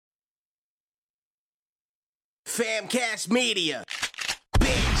Famcast Media.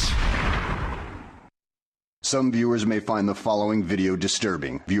 Bitch. Some viewers may find the following video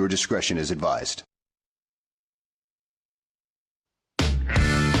disturbing. Viewer discretion is advised.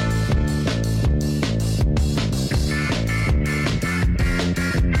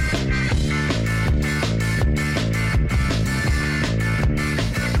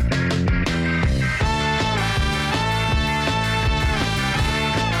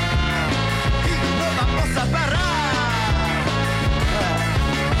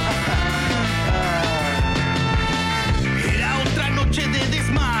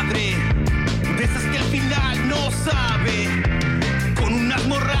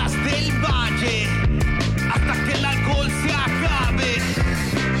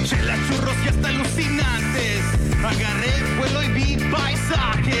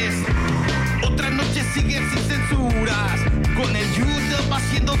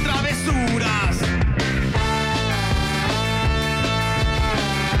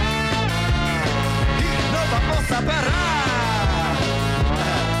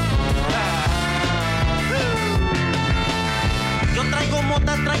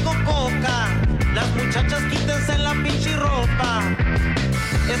 Traigo coca, las muchachas quítense la pinche ropa.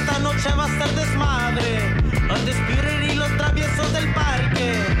 Esta noche va a ser desmadre, Undisputed y los traviesos del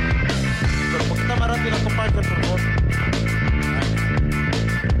parque. Pero un poquito más rápido, compadre, por favor.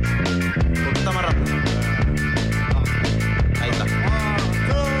 Un poquito más rápido. Ahí está.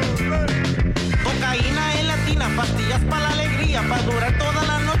 Cocaína en latina, pastillas para la alegría, para durar toda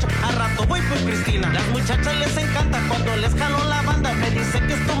la noche. A rato voy por Cristina. Las muchachas les encanta cuando les jalo la banda. Me dicen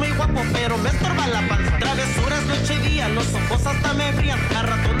que estoy muy guapo, pero me estorba la panza. Travesuras noche y día, los ojos hasta me brillan. A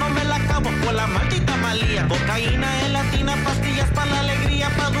rato no me la acabo con la maldita malía. Cocaína en latina, pastillas para la alegría,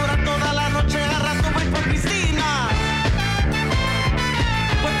 para durar toda la noche. A rato voy por Cristina.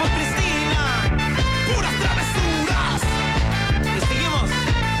 Voy por Cristina. Puras travesuras. Y seguimos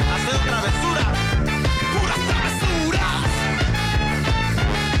haciendo travesuras. Puras travesuras.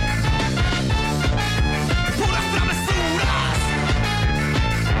 Puras travesuras.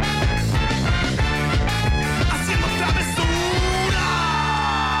 Haciendo travesuras.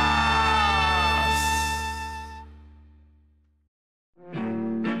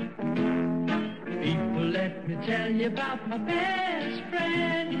 People, let me tell you about my best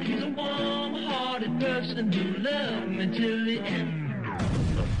friend. He's a warm-hearted person who loved me till the end.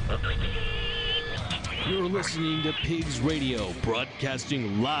 You're listening to Pigs Radio,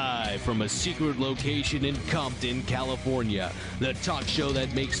 broadcasting live from a secret location in Compton, California. The talk show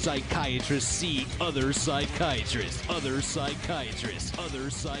that makes psychiatrists see other psychiatrists, other psychiatrists, other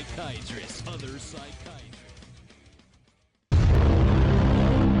psychiatrists, other psychiatrists.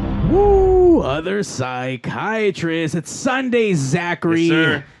 Woo! Other psychiatrists. It's Sunday, Zachary. Yes,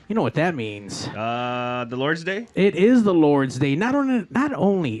 sir. You know what that means. The Lord's Day? It is the Lord's Day. Not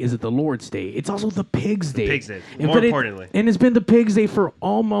only is it the Lord's Day, it's also the Pig's Day. Pig's Day, And more but importantly. And it's been the Pig's Day for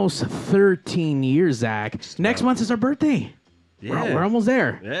almost 13 years, Zach. Next month is our birthday. Yeah. We're almost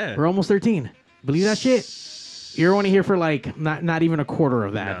there. Yeah. We're almost 13. Believe that shit? You're only here for like not even a quarter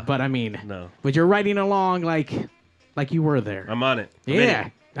of that. No. But I mean, No. But you're riding along like you were there. I'm on it. I'm in Yeah.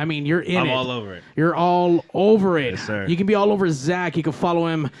 it. I mean, you're in I'm it. all over it. You're all over it. Yes, sir. You can be all over Zach. You can follow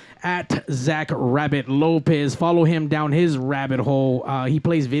him at Zach Rabbit Lopez. Follow him down his rabbit hole. He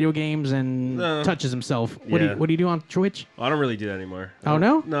plays video games and touches himself. What do you do on Twitch? Well, I don't really do that anymore. Oh,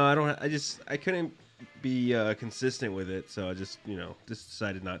 no? No, I don't. I couldn't be consistent with it, so I just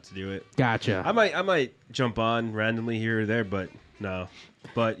decided not to do it. Gotcha. I might jump on randomly here or there, but no.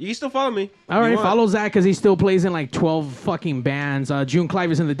 But you can still follow me. All right, follow Zach because he still plays in like 12 fucking bands. June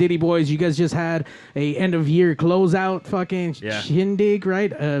Clive is in the Diddy Boys. You guys just had a end of year closeout fucking shindig,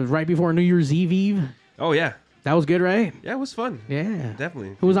 right? Right before New Year's Eve. Oh, yeah. That was good, right? Yeah, it was fun. Yeah.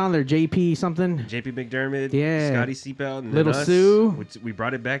 Definitely. Who was on there? JP something? JP McDermott. Yeah. Scotty Seatbelt. And Little then us, Sue. Which we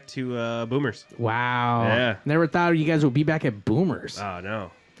brought it back to Boomers. Wow. Yeah. Never thought you guys would be back at Boomers. Oh,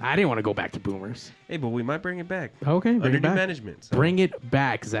 no. I didn't want to go back to Boomers. Hey, but we might bring it back. Okay, bring Under it new back. management. So. Bring it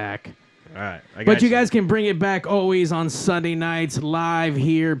back, Zach. All right. I got But you guys can bring it back always on Sunday nights live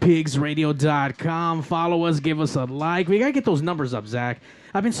here, pigsradio.com. Follow us, give us a like. We got to get those numbers up, Zach.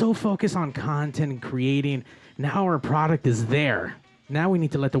 I've been so focused on content and creating. Now our product is there. Now we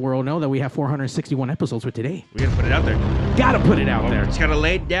need to let the world know that we have 461 episodes for today. We gotta put it out there. Gotta put it out there. Just gotta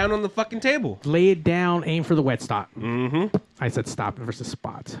lay it down on the fucking table. Lay it down, aim for the wet spot. Mm-hmm. I said stop versus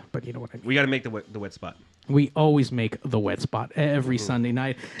spot, but you know what I mean. We gotta make the wet spot. We always make the wet spot every Sunday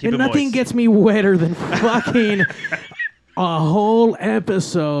night. Keep and it nothing moist. gets me wetter than fucking a whole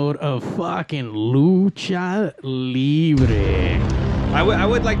episode of fucking Lucha Libre. I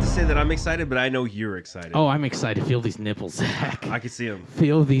would like to say that I'm excited, but I know you're excited. Oh, I'm excited. Feel these nipples, Zach. I can see them.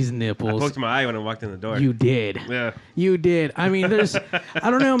 Feel these I nipples. poked my eye when I walked in the door. You did. Yeah. You did. I mean, there's,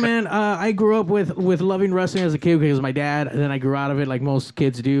 I don't know, man. I grew up with loving wrestling as a kid because my dad, and then I grew out of it like most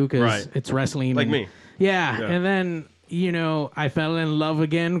kids do because Right. it's wrestling. Like and- me. Yeah. Yeah. And then, you know, I fell in love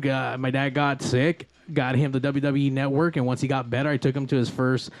again. My dad got sick, got him the WWE Network, and once he got better, I took him to his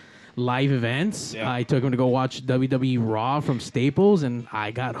first live events. Yeah. I took him to go watch WWE Raw from Staples, and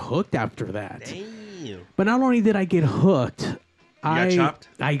I got hooked after that. Damn. But not only did I get hooked, got chopped?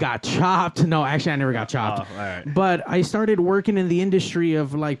 I got chopped. No, actually, I never got chopped. Oh, all right. But I started working in the industry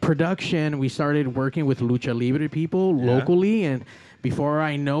of like production. We started working with Lucha Libre people locally, and before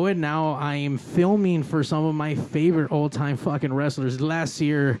I know it, now I am filming for some of my favorite all-time fucking wrestlers. Last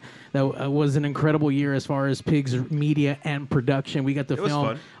year, that was an incredible year as far as Pigs media and production. We got to was film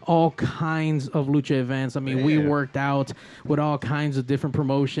fun. all kinds of lucha events. I mean, we Yeah. worked out with all kinds of different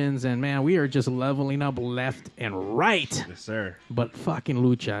promotions, and man, we are just leveling up left and right. Yes, sir. But fucking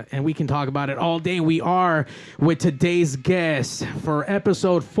lucha, and we can talk about it all day. We are with today's guest for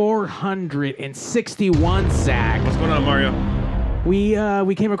episode 461, Zach. What's going on, Mario?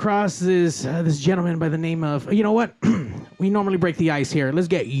 We came across this gentleman by the name of, you know what? We normally break the ice here. Let's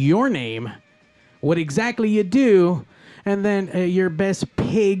get your name, what exactly you do, and then your best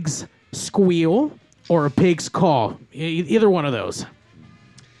pig's squeal or a pig's call. Either one of those.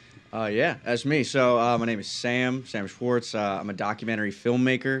 Yeah, that's me. So my name is Sam Schwartz. I'm a documentary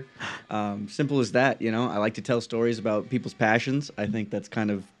filmmaker. Simple as that, you know. I like to tell stories about people's passions. I think that's kind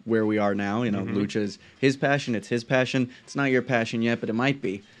of where we are now. You know, Lucha is his passion. It's his passion. It's not your passion yet, but it might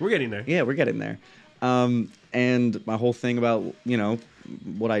be. We're getting there. Yeah, we're getting there. And my whole thing about, you know,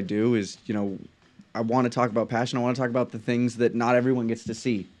 what I do is, you know, I want to talk about passion. I want to talk about the things that not everyone gets to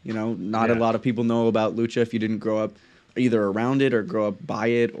see. You know, not a Yeah. lot of people know about Lucha if you didn't grow up either around it or grow up by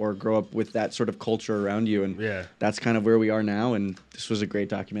it or grow up with that sort of culture around you. And Yeah. that's kind of where we are now. And this was a great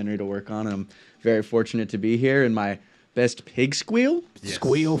documentary to work on. And I'm very fortunate to be here in my best pig squeal. Yes.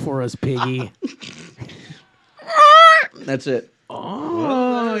 Squeal for us, piggy. That's it.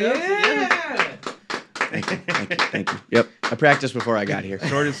 Oh, yeah. Thank you. Yep. I practiced before I got here.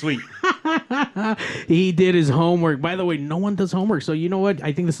 Short and sweet. He did his homework. By the way, no one does homework. So you know what?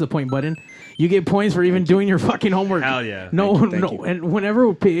 I think this is the point button. You get points for even doing your fucking homework. Hell yeah. No, Thank you. no. And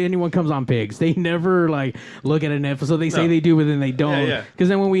whenever anyone comes on Pigs, they never like look at an episode. They say No. they do, but then they don't. Yeah. Because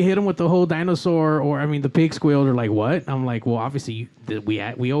then when we hit them with the whole dinosaur, or I mean the pig squeal, they're like, "What?" I'm like, "Well, obviously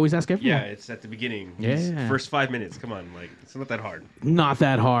we always ask everyone." Yeah, it's at the beginning. Yeah. It's first 5 minutes. Come on, like it's not that hard. Not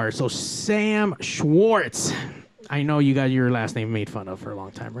that hard. So Sam Schwartz. I know you got your last name made fun of for a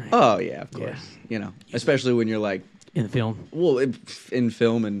long time, right? Oh, yeah, of course. You know, especially when you're like, In the film. well, in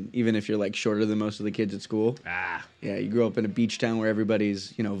film, and even if you're like shorter than most of the kids at school. Ah, Yeah, you grow up in a beach town where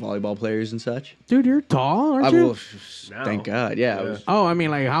everybody's, you know, volleyball players and such. Dude, you're tall, aren't I you? will, Now. thank God. Yeah, I Yeah. was. Oh, I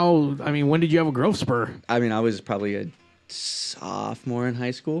mean, like how? I mean, when did you have a growth spur? I mean, I was probably a sophomore in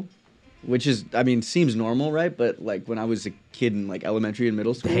high school, which is, I mean, seems normal, right? But like when I was a kid in like elementary and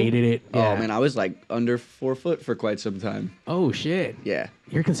middle school, Hated it. Yeah. Oh man, I was like under 4 foot for quite some time. Oh shit. Yeah,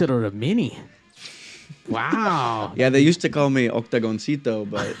 You're considered a mini. Wow. yeah. They used to call me Octagoncito,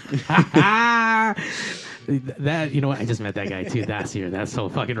 but That you know what? I just met that guy too. That's here. That's so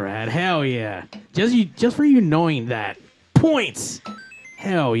fucking rad. Hell yeah. Just for you knowing that. Points.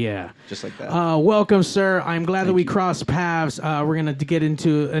 Hell yeah. just like that. Welcome, sir. I'm glad that we crossed paths. We're gonna get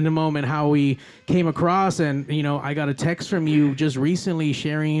into in a moment how we came across, and you know, I got a text from you just recently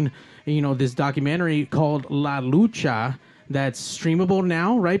sharing, you know, this documentary called La Lucha that's streamable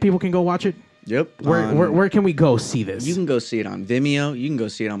now, right? People can go watch it. Yep. Where can we go see this? You can go see it on Vimeo. You can go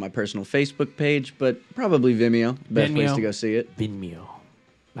see it on my personal Facebook page, but probably Vimeo. Best place Vimeo. to go see it. Vimeo.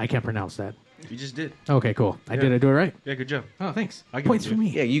 I can't pronounce that. you just did. Okay, cool. I do it right. Yeah, good job. Oh, thanks. I give Points it for to me.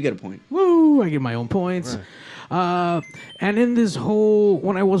 Yeah, you get a point. Woo! I get my own points. And in this whole,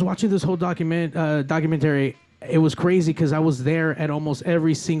 when I was watching this whole documentary, it was crazy because I was there at almost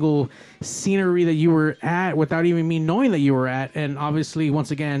every single scenery that you were at without even me knowing that you were at. And obviously, once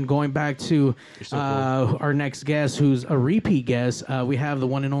again, going back to our next guest, who's a repeat guest, we have the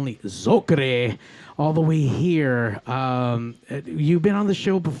one and only Zocre. All the way here. You've been on the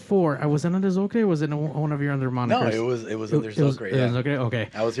show before. I was it under Zocre or was it one of your other monikers? No, it was under Zocre. Yeah. Zocre? Okay.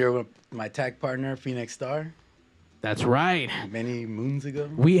 I was here with my tag partner, Phoenix Star, That's right. many moons ago.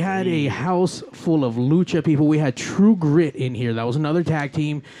 We had a house full of lucha people. We had True Grit in here. That was another tag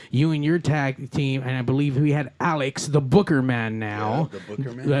team. You and your tag team, and I believe we had Alex, the Booker Man now. Yeah, the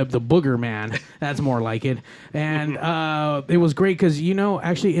Booker Man. The Booger Man. That's more like it. And it was great because, you know,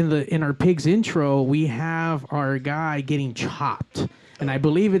 actually in our Pigs intro, we have our guy getting chopped. and I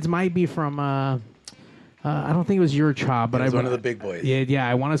believe it might be from. I don't think it was your chop, but It was one of the big boys. Yeah.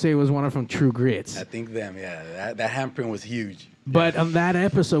 I want to say it was one from True Grits. I think them. Yeah, that handprint was huge. But on that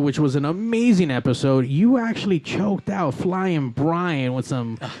episode, which was an amazing episode, you actually choked out Flying Brian with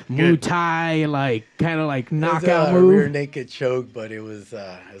some Muay Thai, like kind of like knockout it was a rear move. naked choke, but it was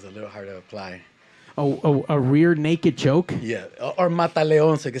a little hard to apply. A rear naked choke. Yeah, or Mata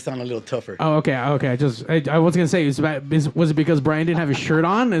León, so it could sound a little tougher. Oh, okay. I was gonna say, was it because Brian didn't have his shirt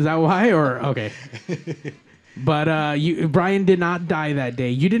on? Is that why? Or okay. But Brian did not die that day.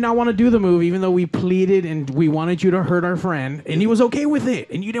 You did not want to do the move, even though we pleaded and we wanted you to hurt our friend, and he was okay with it,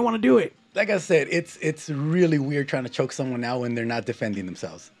 and you didn't want to do it. Like I said, it's really weird trying to choke someone out when they're not defending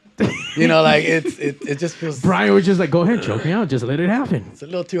themselves. You know, like it just feels. Brian was just like, "Go ahead, choke me out. Just let it happen." It's a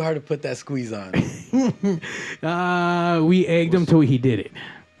little too hard to put that squeeze on. We egged him till he did it.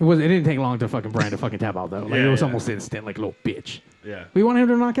 It didn't take long to fucking Brian to fucking tap out though. Like Yeah, it was yeah. almost instant, like a little bitch. Yeah. We wanted him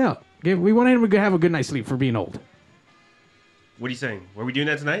to knock out. We wanted him to have a good night's sleep for being old. What are you saying? Were we doing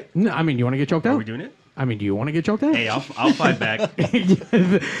that tonight? No, I mean, you want to get choked Are out? we doing it? I mean, do you want to get choked out? Hey, I'll fight back.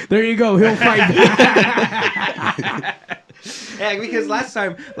 There you go. He'll fight back. Yeah, because last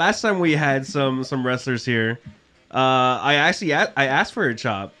time we had some wrestlers here, I asked for a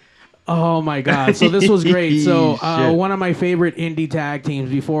chop. Oh my God! So this was great. So Shit. one of my favorite indie tag teams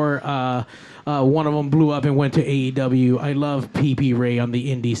before one of them blew up and went to AEW. I love PP Ray on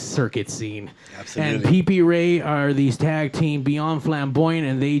the indie circuit scene. Absolutely. And PP Ray are these tag team beyond flamboyant,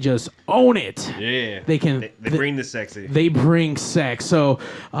 and they just own it. Yeah. They can. They bring the sexy. They bring sex. So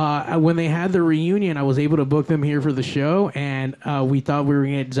when they had the reunion, I was able to book them here for the show, and we thought we were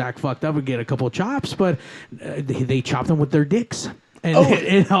going to get Zach fucked up and get a couple of chops, but they chopped them with their dicks. And,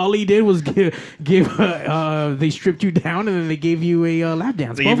 and all he did was give they stripped you down, and then they gave you a lap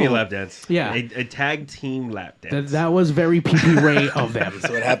dance. They gave me a lap dance. Yeah. A tag team lap dance. That was very PP Ray of them.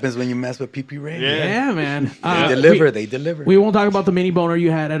 That's what happens when you mess with PP Ray. Yeah, man. They deliver. We won't talk about the mini boner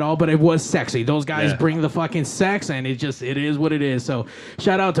you had at all, but it was sexy. Those guys Yeah. bring the fucking sex, and it is what it is. So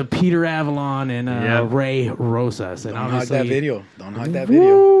shout out to Peter Avalon and Ray Rosas. And Don't hug obviously, that video. Don't hug that video.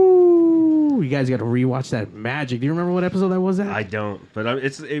 Woo! You guys got to rewatch that magic. Do you remember what episode that was at? I don't, but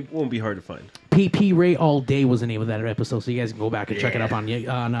it won't be hard to find. PP Ray All Day was the name of that episode, so you guys can go back and check it up on the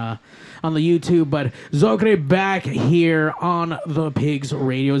YouTube. But Zocre back here on the Pigs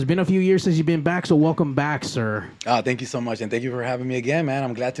Radio. It's been a few years since you've been back, so welcome back, sir. Thank you so much, and thank you for having me again, man.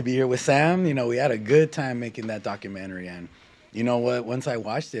 I'm glad to be here with Sam. You know, we had a good time making that documentary, and you know what? Once I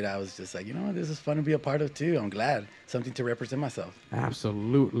watched it, I was just like, you know what? This is fun to be a part of too. I'm glad. Something to represent myself.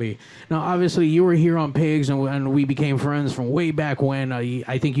 Absolutely. Now, obviously, you were here on Pigs, and we became friends from way back when.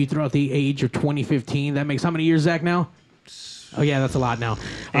 I think you threw out the age of 2015. That makes how many years, Zach, now? Oh, yeah, that's a lot now.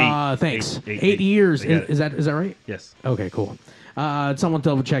 Thanks. Eight years. Is that right? Yes. Okay, cool. Someone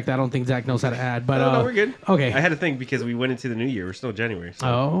double check that. I don't think Zach knows how to add. But No, we're good. Okay. I had to think because we went into the new year. We're still January. So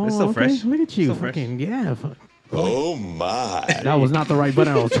Oh, it's still okay. fresh. Look at you. Still fresh. Fucking, yeah. Oh my. That was not the right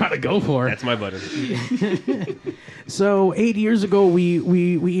button I was trying to go for. That's my button. So 8 years ago,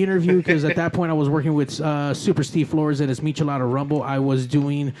 we interviewed, because at that point I was working with Super Steve Flores and his Michelada Rumble. I was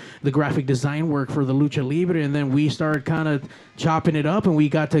doing the graphic design work for the Lucha Libre, and then we started kind of chopping it up, and we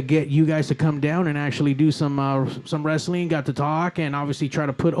got to get you guys to come down and actually do some wrestling, got to talk, and obviously try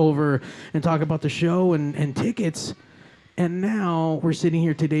to put over and talk about the show and tickets. And now we're sitting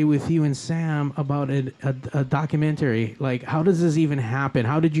here today with you and Sam about a documentary. Like, how does this even happen?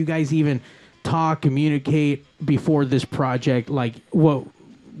 How did you guys even talk, communicate before this project? Like, what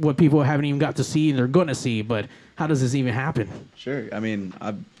people haven't even got to see and they're going to see, but how does this even happen? Sure. I mean,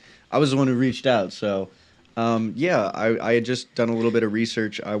 I was the one who reached out. So, I had just done a little bit of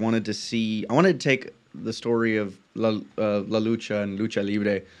research. I wanted to take the story of La Lucha and Lucha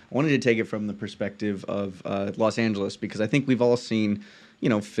Libre. I wanted to take it from the perspective of Los Angeles, because I think we've all seen,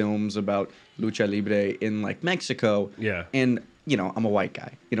 films about Lucha Libre in like Mexico. Yeah. And I'm a white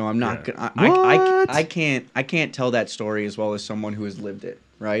guy. I'm not. Yeah. I can't tell that story as well as someone who has lived it,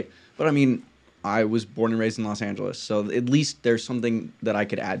 right? But I mean, I was born and raised in Los Angeles, so at least there's something that I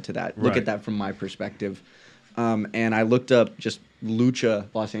could add to that. Look Right. at that from my perspective. And I looked up just Lucha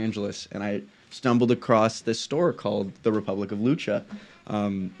Los Angeles, and I stumbled across this store called the Republic of Lucha,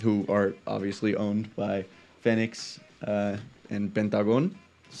 who are obviously owned by Phoenix and Pentagon.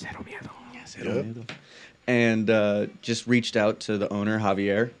 Cero miedo. Cero miedo. And just reached out to the owner,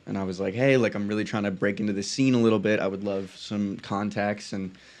 Javier, and I was like, hey, like, I'm really trying to break into the scene a little bit. I would love some contacts.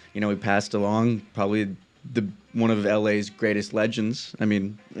 And, he passed along probably one of LA's greatest legends. I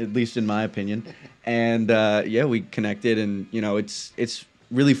mean, at least in my opinion. And, we connected, and, it's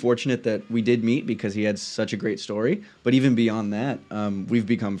really fortunate that we did meet because he had such a great story. But even beyond that, we've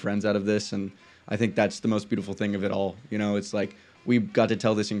become friends out of this, and I think that's the most beautiful thing of it all. You know, it's like we got to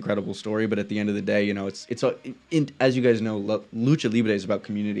tell this incredible story, but at the end of the day, you know, as you guys know, Lucha Libre is about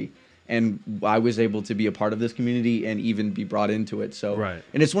community. And I was able to be a part of this community and even be brought into it. So, right.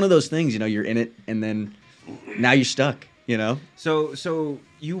 And it's one of those things, you know, you're in it, and then now you're stuck, you know? So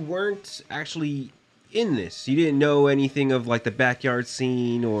you weren't actually in this. You didn't know anything of like the backyard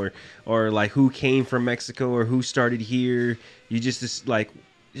scene or like who came from Mexico or who started here. You just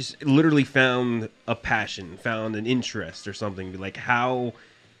literally found a passion, found an interest or something. Like, how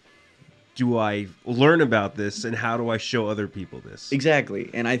do I learn about this, and how do I show other people this? Exactly.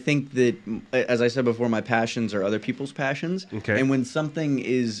 And I think that, as I said before, my passions are other people's passions. Okay. And when something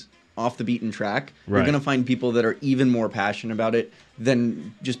is off the beaten track, Right. you're going to find people that are even more passionate about it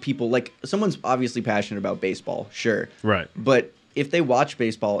than just people. Like, someone's obviously passionate about baseball, sure. Right. But if they watch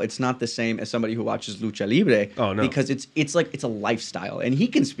baseball, it's not the same as somebody who watches Lucha Libre. Oh, no. Because it's like, it's a lifestyle. And he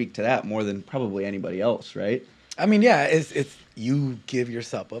can speak to that more than probably anybody else, right? I mean, yeah, it's you give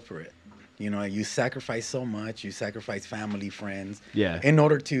yourself up for it. You know, you sacrifice so much. You sacrifice family, friends, Yeah. in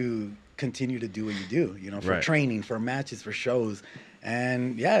order to continue to do what you do. You know, for Right. training, for matches, for shows,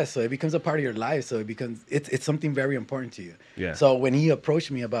 and yeah, so it becomes a part of your life. So it's something very important to you. Yeah. So when he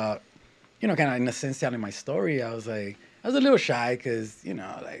approached me about, you know, kind of in a sense telling my story, I was a little shy because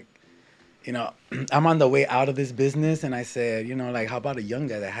I'm on the way out of this business, and I said, you know, like, how about a young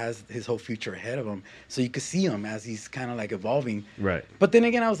guy that has his whole future ahead of him, so you could see him as he's kind of like evolving. Right. But then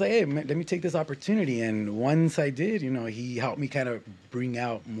again, I was like, hey, man, let me take this opportunity. And once I did, you know, he helped me kind of bring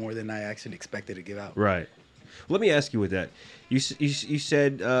out more than I actually expected to give out. Right. Let me ask you with that. You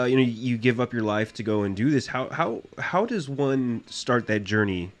said you give up your life to go and do this. How does one start that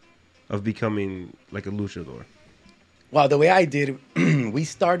journey of becoming like a luchador? Well, the way I did, we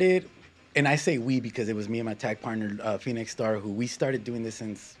started, and I say we because it was me and my tag partner, Phoenix Star, who we started doing this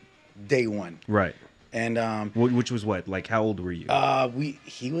since day one. Right. And which was what? Like, how old were you?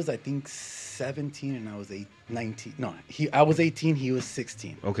 He was, I think, 17, and I was 19. No, I was 18. He was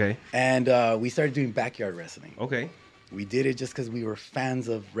 16. Okay. And we started doing backyard wrestling. Okay. We did it just because we were fans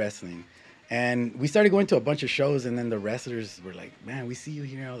of wrestling. And we started going to a bunch of shows, and then the wrestlers were like, man, we see you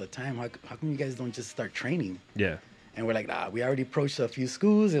here all the time. How come you guys don't just start training? Yeah. And we're like, nah, we already approached a few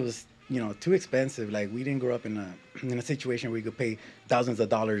schools. It was, you know, too expensive. Like, we didn't grow up in a situation where we could pay thousands of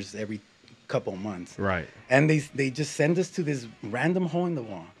dollars every couple of months. Right. And they just send us to this random hole in the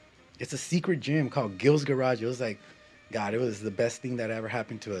wall. It's a secret gym called Gil's Garage. It was like, God, it was the best thing that ever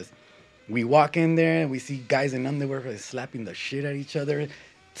happened to us. We walk in there and we see guys in underwear like, slapping the shit at each other,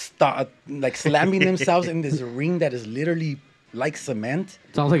 slamming themselves in this ring that is literally like cement.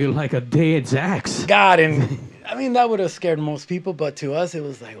 Sounds like a day at Zach's. God, and I mean, that would have scared most people, but to us, it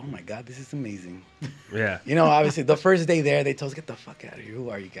was like, oh my God, this is amazing. Yeah. You know, obviously, the first day there, they told us, get the fuck out of here.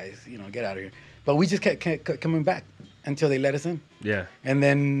 Who are you guys? You know, get out of here. But we just kept coming back until they let us in. Yeah. And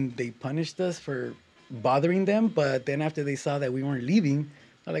then they punished us for bothering them, but then after they saw that we weren't leaving,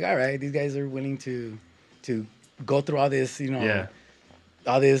 they're like, all right, these guys are willing to go through all this, you know, Yeah.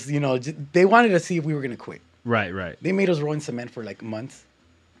 all this, you know, they wanted to see if we were going to quit. Right. Right. They made us roll in cement for like months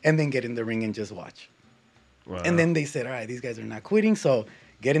and then get in the ring and just watch. Wow. And then they said, all right, these guys are not quitting, so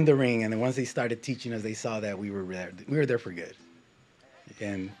get in the ring. And then once they started teaching us, they saw that we were there for good.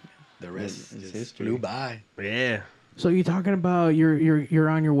 And the rest It's just history. flew by. Yeah. So you're talking about you're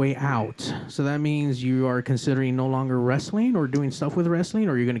on your way out. So that means you are considering no longer wrestling or doing stuff with wrestling,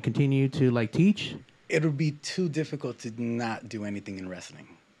 or you're going to continue to like teach? It would be too difficult to not do anything in wrestling.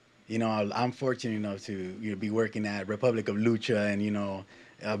 You know, I'm fortunate enough to be working at Republic of Lucha and, you know,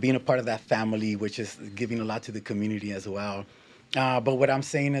 being a part of that family, which is giving a lot to the community as well. But what I'm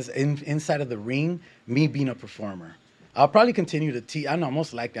saying is inside of the ring, me being a performer, I'll probably continue to teach. I know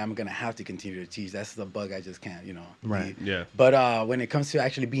most likely I'm going to have to continue to teach. That's the bug I just can't, you know. Right. leave. Yeah. But when it comes to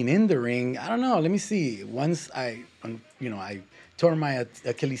actually being in the ring, I don't know. Let me see. Once I tore my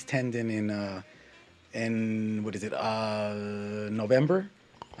Achilles tendon in what is it, November.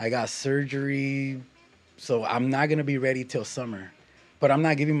 I got surgery, so I'm not going to be ready till summer. But I'm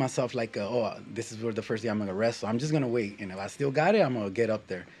not giving myself like, this is where the first day I'm going to wrestle. I'm just going to wait. And if I still got it, I'm going to get up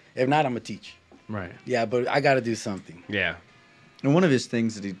there. If not, I'm going to teach. Right. Yeah, but I got to do something. Yeah. And one of his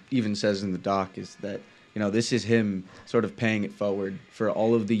things that he even says in the doc is that, you know, this is him sort of paying it forward for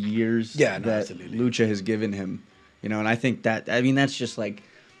all of the years that absolutely. Lucha has given him. You know, and I think that's just like,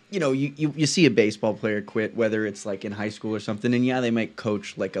 you know, you see a baseball player quit, whether it's like in high school or something, and yeah, they might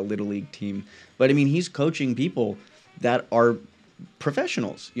coach like a little league team. But I mean, he's coaching people that are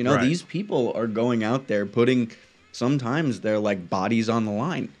professionals. You know, Right. These people are going out there putting sometimes they're like bodies on the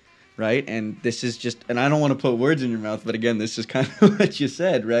line, right? And this is just, and I don't want to put words in your mouth, but again, this is kind of what you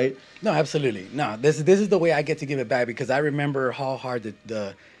said, right? No, absolutely. No, this is the way I get to give it back, because I remember how hard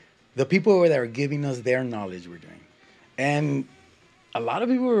the people that were giving us their knowledge were doing. And a lot of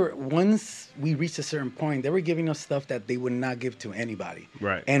people were, once we reached a certain point, they were giving us stuff that they would not give to anybody.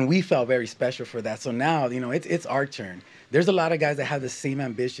 Right. And we felt very special for that. So now, it's our turn. There's a lot of guys that have the same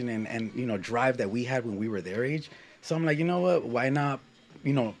ambition and drive that we had when we were their age. So I'm like, you know what? Why not,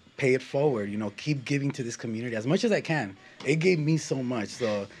 pay it forward? Keep giving to this community as much as I can. It gave me so much.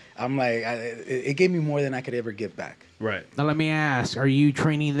 So I'm like, it gave me more than I could ever give back. Right. Now let me ask, are you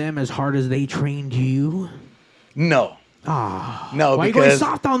training them as hard as they trained you? No. No, why because are you going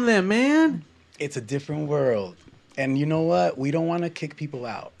soft on them, man? It's a different world. And you know what? We don't want to kick people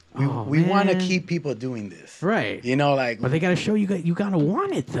out. We Man. want to keep people doing this. Right. Like... But they got to show you got to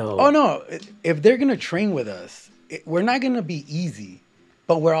want it, though. Oh, no. If they're going to train with us, we're not going to be easy,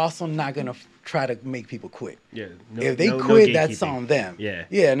 but we're also not going to try to make people quit. Yeah. If they quit, no that's gatekeeping. on them. Yeah.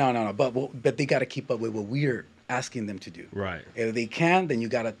 Yeah, no. But they got to keep up with what we're asking them to do. Right. If they can, then you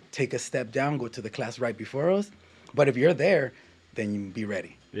got to take a step down, go to the class right before us. But if you're there, then you be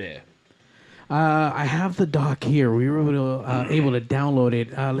ready. Yeah. I have the doc here. We were able to download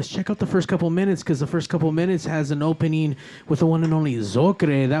it. Let's check out the first couple minutes, because the first couple minutes has an opening with the one and only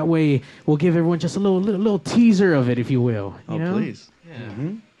Zocre. That way, we'll give everyone just a little teaser of it, if you will. You know? Please. Yeah.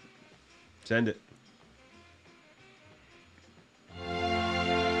 Mm-hmm. Send it.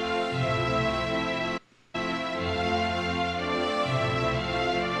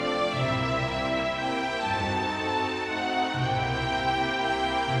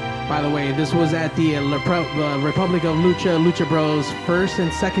 By the way, this was at the Republic of Lucha Bros first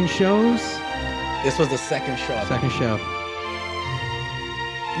and second shows. This was the second show. Second show.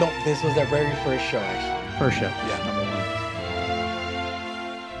 No, this was their very first show, actually. First show. Yeah, number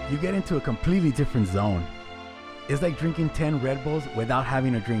one. You get into a completely different zone. It's like drinking 10 Red Bulls without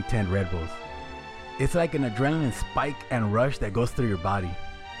having to drink 10 Red Bulls. It's like an adrenaline spike and rush that goes through your body.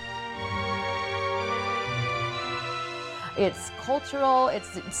 It's cultural,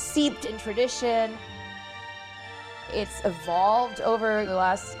 it's seeped in tradition. It's evolved over the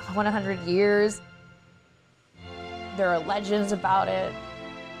last 100 years. There are legends about it.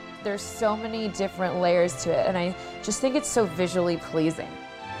 There's so many different layers to it, and I just think it's so visually pleasing.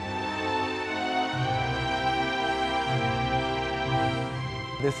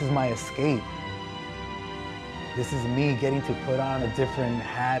 This is my escape. This is me getting to put on a different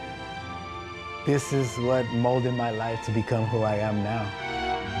hat. This is what molded my life to become who I am now.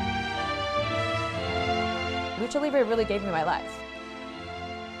 Lucha Libre really gave me my life.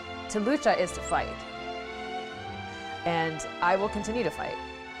 To lucha is to fight. And I will continue to fight.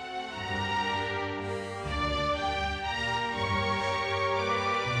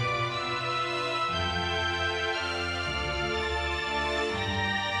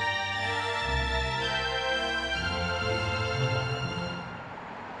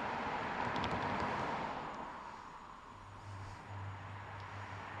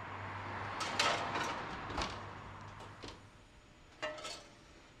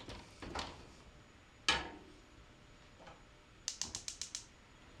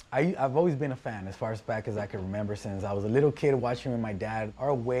 I've always been a fan, as far as back as I can remember, since I was a little kid watching with my dad.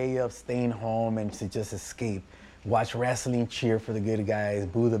 Our way of staying home and to just escape, watch wrestling, cheer for the good guys,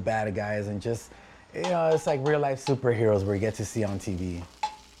 boo the bad guys, and just, it's like real life superheroes we get to see on TV.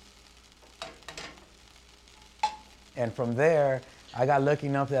 And from there, I got lucky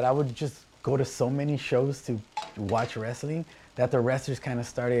enough that I would just go to so many shows to watch wrestling that the wrestlers kind of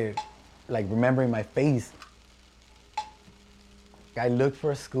started like remembering my face. I looked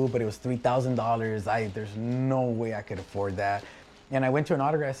for a school, but it was $3,000. There's no way I could afford that. And I went to an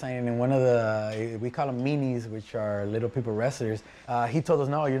autograph signing, and one of the, we call them meanies, which are little people wrestlers, he told us,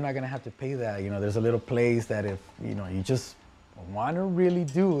 no, you're not gonna have to pay that. There's a little place that if, you just wanna really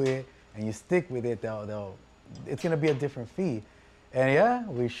do it and you stick with it, it's gonna be a different fee. And yeah,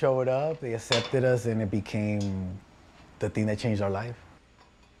 we showed up, they accepted us, and it became the thing that changed our life.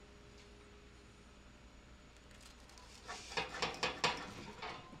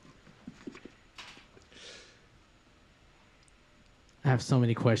 I have so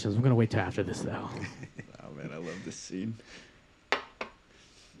many questions. I'm going to wait till after this, though. Oh, man, I love this scene.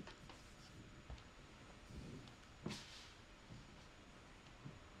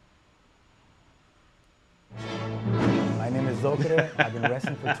 My name is Zocre. I've been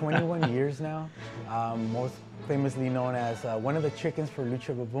wrestling for 21 years now. Most famously known as one of the chickens for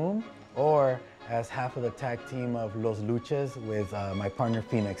Lucha Baboom, or as half of the tag team of Los Luchas with my partner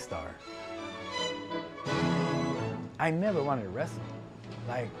Phoenix Star. I never wanted to wrestle.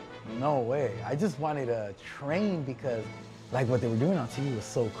 Like, no way. I just wanted to train because, like, what they were doing on TV was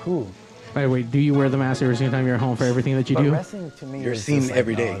so cool. By the way, do you wear the mask every single time you're at home for everything that you But do? wrestling to me You're is seen just like,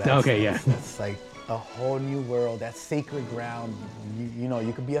 every day. Okay, yeah. It's like a whole new world. That's sacred ground. You know,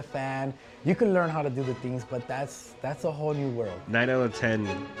 you could be a fan. You can learn how to do the things, but that's a whole new world. 9 out of 10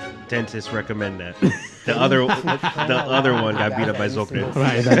 dentists recommend that. The other one got beat up by Zokre.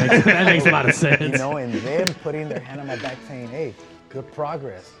 Right, that makes a lot of sense. You know, and them putting their hand on my back saying, hey, good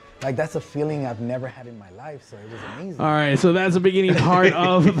progress. Like, that's a feeling I've never had in my life, so it was amazing. All right, so that's the beginning part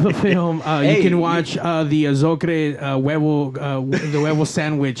of the film. You can watch the Zocre the huevo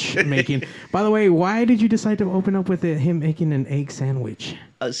sandwich making. By the way, why did you decide to open up with him making an egg sandwich?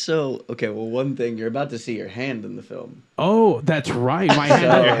 One thing, you're about to see your hand in the film. Oh, that's right. My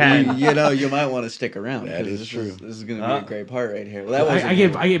hand on your hand. You might want to stick around. That is true. This is going to be a great part right here. Well, I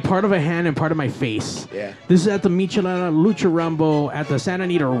get part of a hand and part of my face. Yeah. This is at the Michelada Lucha Rumble at the Santa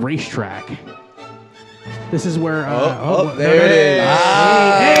Anita racetrack. This is where. There it is.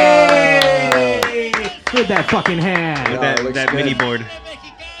 Hey! With that fucking hand. With that mini board.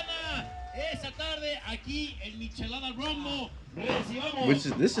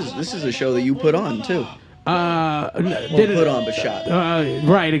 This is a show that you put on too. Put on but shot.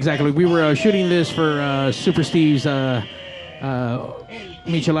 Right, exactly. We were shooting this for Super Steve's Michelada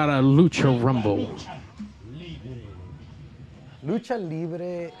Lucha Rumble. Lucha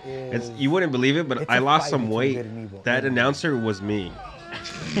Libre is... You wouldn't believe it, but it's I a lost fight some between weight. good and evil. That announcer was me.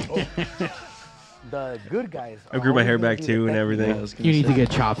 The good guys. I grew my hair back too and everything. You need to get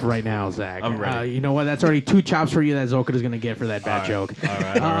chopped right now, Zach. I'm ready. You know what? That's already 2 chops for you that Zoka is going to get for that bad joke. All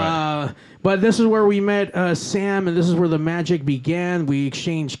right. But this is where we met Sam, and this is where the magic began. We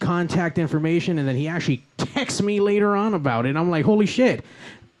exchanged contact information, and then he actually texts me later on about it. I'm like, holy shit.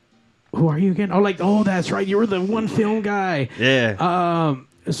 Who are you again? Oh, that's right. You were the one film guy. Yeah.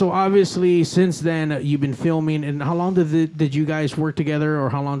 So obviously, since then, you've been filming. And how long did you guys work together, or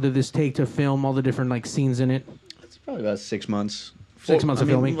how long did this take to film all the different scenes in it? It's probably about 6 months. 6 months of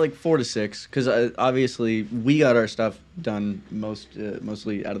filming, like 4 to 6, because obviously we got our stuff done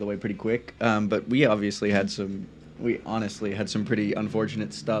mostly out of the way pretty quick. But we obviously honestly had some pretty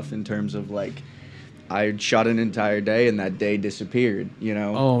unfortunate stuff in terms of like. I shot an entire day, and that day disappeared. You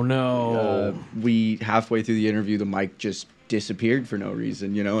know. Oh no! We halfway through the interview, the mic just disappeared for no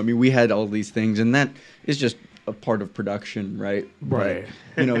reason. You know. I mean, we had all these things, and that is just a part of production, right? Right.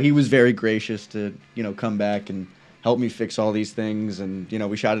 But, he was very gracious to come back and help me fix all these things, and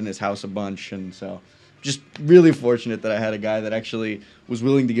we shot in his house a bunch, and so just really fortunate that I had a guy that actually was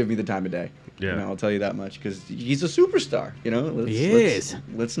willing to give me the time of day. Yeah. I'll tell you that much because he's a superstar.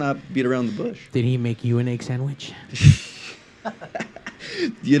 Let's not beat around the bush. Did he make you an egg sandwich?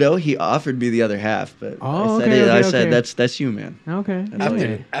 He offered me the other half, but I said that's you, man. Okay.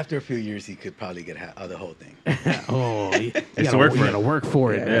 After a few years, he could probably get the whole thing. You gotta work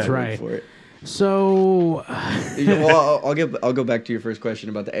for it. Yeah, That's right. For it. So, I'll go back to your first question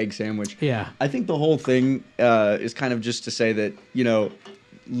about the egg sandwich. Yeah. I think the whole thing is kind of just to say that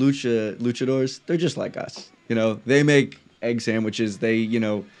luchadors, they're just like us. They make egg sandwiches. They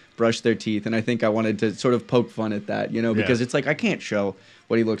brush their teeth, and I think I wanted to sort of poke fun at that. Because it's like I can't show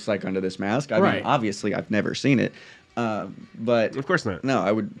what he looks like under this mask. I mean, obviously I've never seen it, but of course not. No,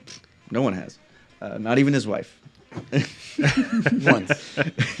 I would. No one has, not even his wife.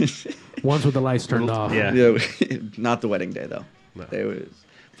 Once with the lights turned off. Yeah. Not the wedding day though. No.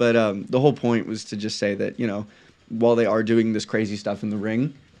 But the whole point was to just say that while they are doing this crazy stuff in the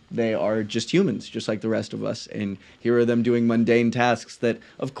ring, they are just humans, just like the rest of us. And here are them doing mundane tasks that,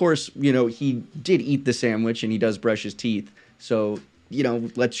 of course, he did eat the sandwich and he does brush his teeth. So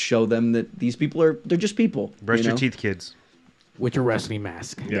let's show them that these people they're just people. Brush your teeth, kids. With your wrestling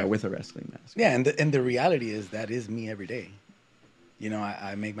mask. Yeah, with a wrestling mask. Yeah, and the reality is that is me every day.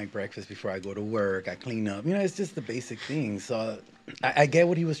 I make my breakfast before I go to work. I clean up. It's just the basic things. So I get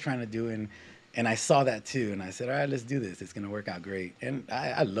what he was trying to do, and I saw that too. And I said, all right, let's do this. It's going to work out great. And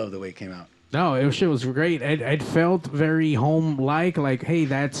I love the way it came out. No, shit was great. It felt very home-like. Like, hey,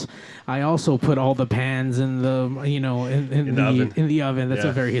 I also put all the pans in the, in the oven. That's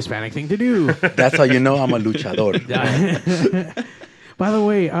a very Hispanic thing to do. That's how you know I'm a luchador. By the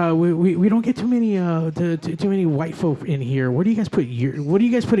way, we don't get too many white folk in here. What do you guys put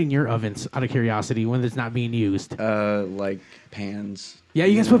in your ovens? Out of curiosity, when it's not being used? Like pans. Yeah,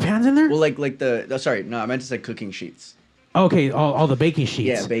 you guys put pans in there? Well, like I meant to say cooking sheets. Okay, all the baking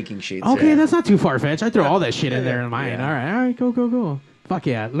sheets. Yeah, baking sheets. Okay, that's not too far-fetched. I throw all that shit in there in mine. Yeah. All right, go. Fuck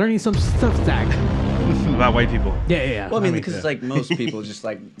yeah, learning some stuff, Zach. About white people. Yeah. Well, I mean, because it's like most people just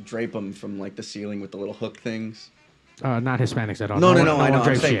like drape them from like the ceiling with the little hook things. Not Hispanics at all. No, one I know. I'm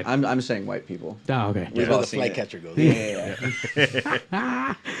drives saying, shit. I'm saying white people. Oh, okay. We've Where all the seen flight it. catcher goes. Yeah.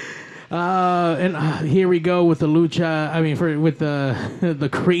 And here we go with the lucha. I mean, with the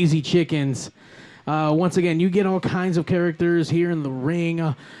crazy chickens. Once again, you get all kinds of characters here in the ring,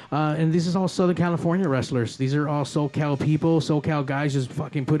 and this is all Southern California wrestlers. These are all SoCal people, SoCal guys, just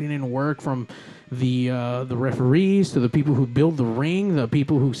fucking putting in work, from the referees to the people who build the ring, the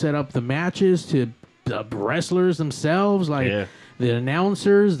people who set up the matches, to the wrestlers themselves, like the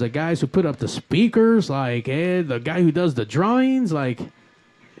announcers, the guys who put up the speakers, like the guy who does the drawings, like.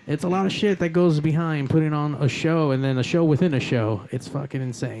 It's a lot of shit that goes behind putting on a show and then a show within a show. It's fucking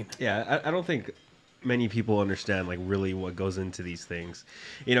insane. Yeah, I don't think many people understand like really what goes into these things,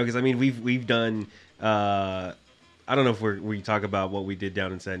 you know, because I mean we've done I don't know if we talk about what we did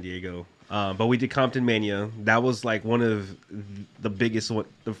down in San Diego, but we did Compton Mania. That was like one of the biggest one,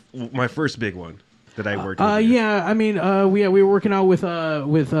 my first big one that I worked with. Yeah, I mean, we were working out with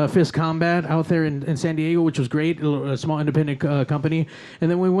Fist Combat out there in San Diego, which was great, a small independent company. And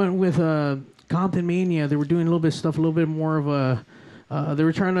then we went with Compton Mania. They were doing a little bit of stuff, a little bit more of a. They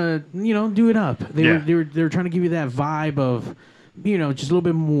were trying to, do it up. They were trying to give you that vibe of, just a little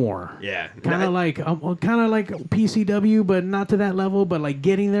bit more. Yeah. Kind of like PCW, but not to that level, but like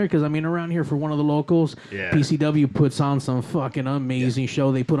getting there. Because I mean, around here for one of the locals, PCW puts on some fucking amazing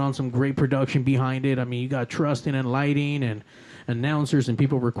show. They put on some great production behind it. I mean, you got trusting and lighting and announcers and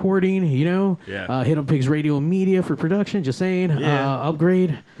people recording. Hit up Pigs Radio Media for production. Just saying,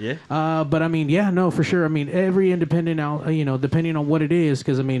 upgrade. Yeah. But I mean, no, for sure. I mean, every independent out, depending on what it is,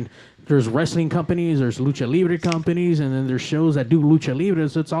 because I mean. There's wrestling companies, there's lucha libre companies, and then there's shows that do lucha libre.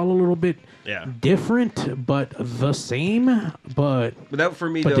 So it's all a little bit different, but the same. But that for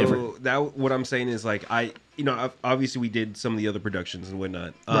me though, different. that what I'm saying is like obviously we did some of the other productions and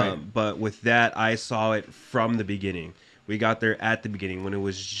whatnot, Right. But with that I saw it from the beginning. We got there at the beginning when it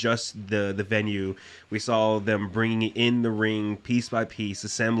was just the venue. We saw them bringing it in the ring piece by piece,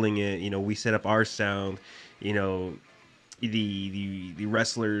 assembling it. We set up our sound. The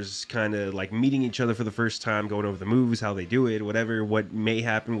wrestlers kind of like meeting each other for the first time, going over the moves, how they do it, whatever, what may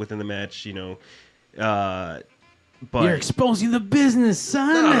happen within the match, but you're exposing the business,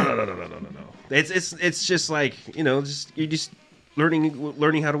 son. No. It's just like you're just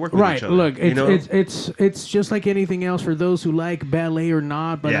learning how to work with right. each other. Look, it's just like anything else for those who like ballet or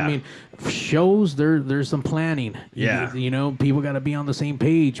not. But I mean, shows there's some planning. People got to be on the same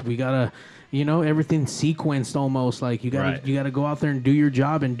page. We gotta. Everything sequenced almost. Like you gotta go out there and do your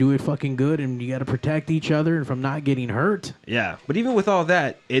job and do it fucking good, and you gotta protect each other and from not getting hurt. Yeah, but even with all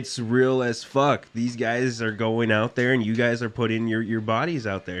that, it's real as fuck. These guys are going out there, and you guys are putting your bodies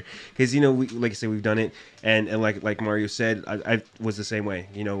out there because like I said, we've done it, and like Mario said, I was the same way.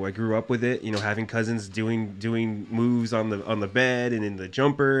 I grew up with it. Having cousins doing moves on the bed and in the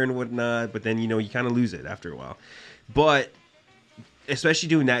jumper and whatnot. But then you kind of lose it after a while. But especially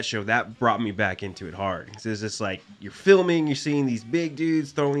doing that show, that brought me back into it hard. It's just like you're filming, you're seeing these big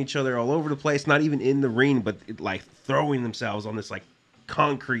dudes throwing each other all over the place, not even in the ring, but like throwing themselves on this like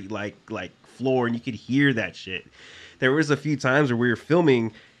concrete like floor, and you could hear that shit. There was a few times where we were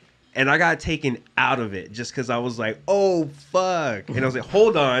filming and I got taken out of it just because I was like, oh fuck, and I was like,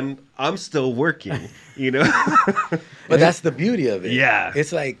 hold on, I'm still working, But that's the beauty of it. Yeah,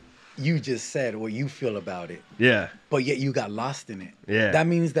 it's like you just said what you feel about it. Yeah. But yet you got lost in it. Yeah. That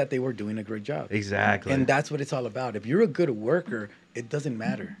means that they were doing a great job. Exactly. And that's what it's all about. If you're a good worker, it doesn't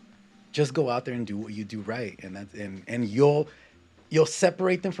matter. Just go out there and do what you do right, and you'll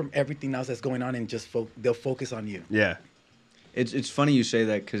separate them from everything else that's going on, and just they'll focus on you. Yeah. It's funny you say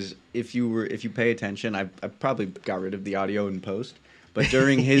that because if you pay attention, I probably got rid of the audio in post. But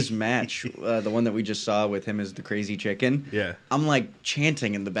during his match, the one that we just saw with him as the crazy chicken, I'm like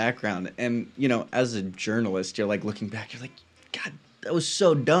chanting in the background. And, as a journalist, you're like looking back, you're like, God, that was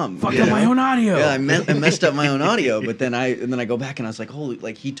so dumb. Fuck up my own audio. Yeah, I messed up my own audio. But then I go back and I was like, holy,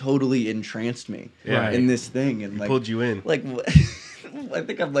 like he totally entranced me in this thing. And he like, pulled you in. Like, I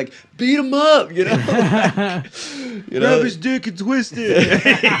think I'm like, beat him up, Grab his dick and twist it.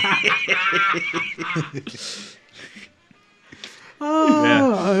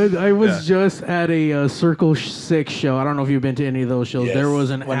 I was just at a Circle 6 show. I don't know if you've been to any of those shows. Yes. There was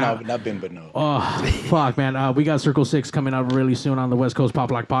an not been, but no. Oh, fuck, man. We got Circle 6 coming up really soon on the West Coast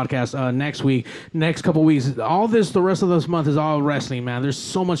Pop Lock Podcast next week. Next couple weeks. The rest of this month is all wrestling, man. There's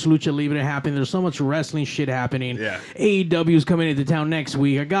so much lucha libre happening. There's so much wrestling shit happening. Yeah. AEW is coming into town next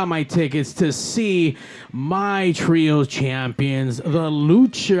week. I got my tickets to see my trio champions, the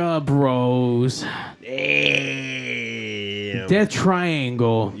Lucha Bros. Hey. Damn. Death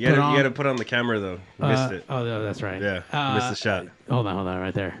Triangle. You gotta put on the camera though. You missed it. Oh, that's right. Yeah, missed the shot. Hold on,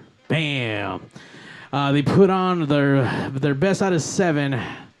 right there. Bam. They put on their best out of 7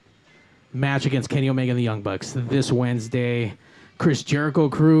 match against Kenny Omega and the Young Bucks this Wednesday. Chris Jericho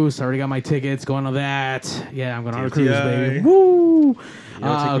Cruise. Already got my tickets. Going to that. Yeah, I'm going on a cruise, baby. Woo!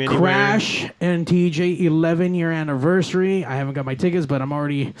 Crash and TJ 11-year anniversary. I haven't got my tickets, but I'm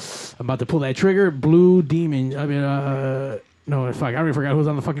about to pull that trigger. Blue Demon. No, fuck. I already forgot who was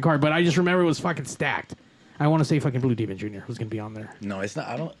on the fucking card, but I just remember it was fucking stacked. I want to say fucking Blue Demon Jr. who's going to be on there. No, it's not.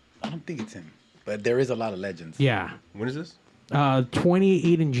 I don't think it's him. But there is a lot of legends. Yeah. When is this?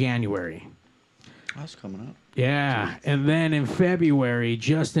 28 in January. That's coming up. Yeah, and then in February,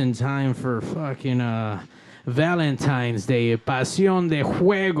 just in time for fucking Valentine's Day, Pasión de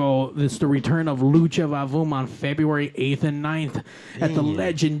Juego. It's the return of Lucha Vavoom on February 8th and 9th at the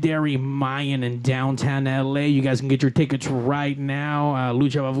legendary Mayan in downtown LA. You guys can get your tickets right now.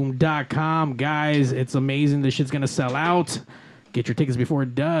 LuchaVavoom.com. Guys, it's amazing. This shit's going to sell out. Get your tickets before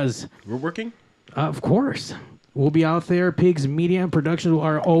it does. We're working? Of course. We'll be out there. Pigs Media and Productions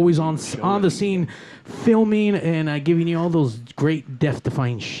are always on the scene, filming and giving you all those great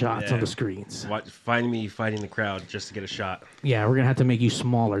death-defying shots on the screens. Find me fighting the crowd just to get a shot. Yeah, we're going to have to make you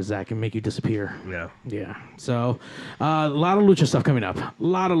smaller, Zach, and make you disappear. Yeah. Yeah. So, a lot of Lucha stuff coming up. A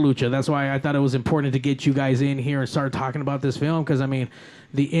lot of Lucha. That's why I thought it was important to get you guys in here and start talking about this film, because, I mean,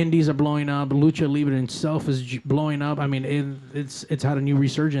 the indies are blowing up. Lucha Libre itself is blowing up. I mean, it's had a new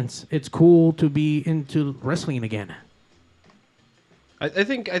resurgence. It's cool to be into wrestling again. I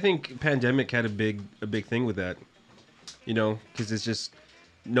think pandemic had a big thing with that, because it's just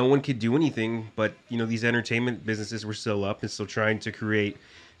no one could do anything, but these entertainment businesses were still up and still trying to create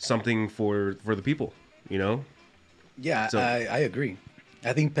something for the people, Yeah, so, I agree.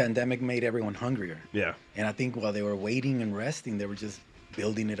 I think pandemic made everyone hungrier. Yeah, and I think while they were waiting and resting, they were just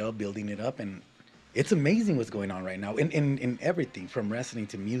building it up, and it's amazing what's going on right now in everything from wrestling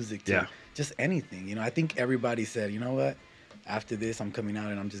to music to just anything. I think everybody said, you know what? After this, I'm coming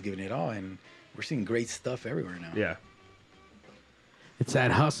out and I'm just giving it all, and we're seeing great stuff everywhere now. Yeah. It's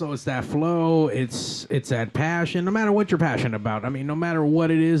that hustle, it's that flow, it's that passion, no matter what you're passionate about. I mean, no matter what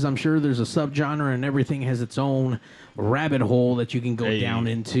it is, I'm sure there's a subgenre and everything has its own rabbit hole that you can go down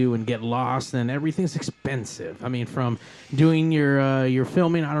into and get lost, and everything's expensive. I mean, from doing your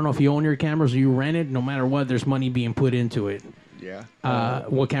filming, I don't know if you own your cameras or you rent it, no matter what, there's money being put into it. Yeah.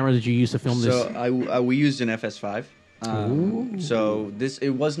 What camera did you use to film this? So we used an FS5. So it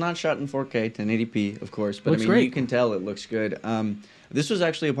was not shot in 4K, 1080p, of course, but looks I mean, great. You can tell it looks good. This was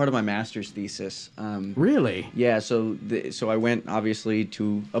actually a part of my master's thesis. Really? Yeah. So I went obviously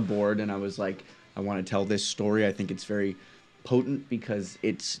to a board, and I was like, I want to tell this story. I think it's very potent because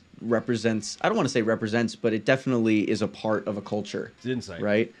it represents. I don't want to say represents, but it definitely is a part of a culture. It's insight,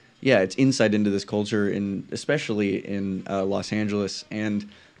 right? Yeah, it's insight into this culture, especially in Los Angeles. And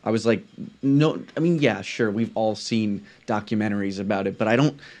I was like, no, I mean, yeah, sure, we've all seen documentaries about it, but I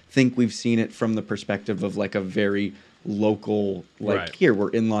don't think we've seen it from the perspective of like a very local, like, here, we're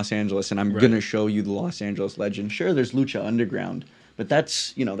in Los Angeles, and I'm going to show you the Los Angeles legend. Sure, there's Lucha Underground, but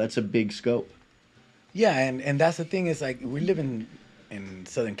that's a big scope. Yeah, and that's the thing, is like, we live in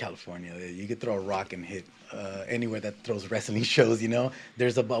Southern California. You could throw a rock and hit anywhere that throws wrestling shows,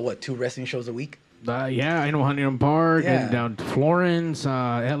 There's about, 2 wrestling shows a week? Yeah, I know Huntington Park and down to Florence,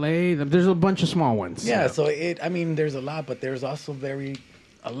 LA. There's a bunch of small ones. Yeah, so there's a lot, but there's also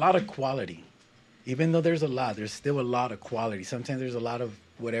a lot of quality. Even though there's a lot, there's still a lot of quality. Sometimes there's a lot of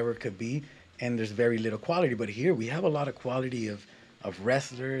whatever it could be, and there's very little quality. But here we have a lot of quality of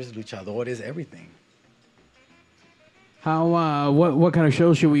wrestlers, luchadores, everything. How what kind of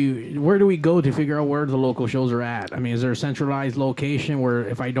shows where do we go to figure out where the local shows are at? I mean, is there a centralized location where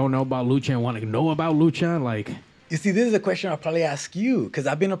if I don't know about Lucha and want to know about Lucha, like? You see, this is a question I'll probably ask you, because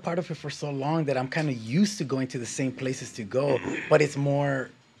I've been a part of it for so long that I'm kind of used to going to the same places to go, but it's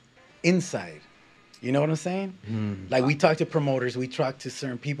more inside. You know what I'm saying? Like, we talk to promoters, we talk to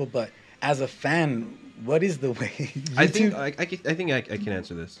certain people, but as a fan, what is the way? I think I can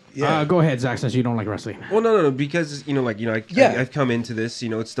answer this. Yeah. Go ahead, Zach, since you don't like wrestling. Well, no, because I've come into this.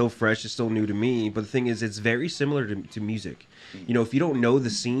 It's still fresh, it's still new to me. But the thing is, it's very similar to music. If you don't know the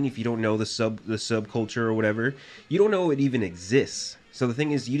scene, if you don't know the subculture or whatever, you don't know it even exists. So the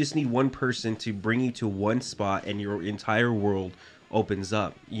thing is, you just need one person to bring you to one spot, and your entire world opens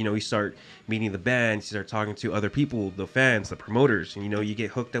up. You start meeting the bands, you start talking to other people, the fans, the promoters, and you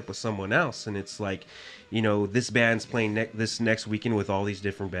get hooked up with someone else, and it's like, this band's playing this next weekend with all these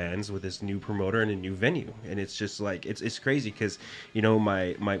different bands with this new promoter and a new venue, and it's just like it's crazy because one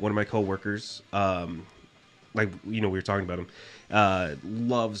of my coworkers, like we were talking about him,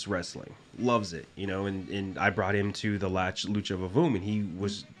 loves wrestling, loves it, and I brought him to the Lucha Vavoom, and he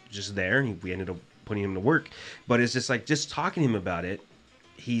was just there, and we ended up putting him to work. But it's just like, just talking to him about it,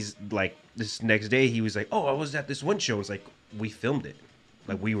 he's like, this next day he was like, oh, I was at this one show. It's like, we filmed it,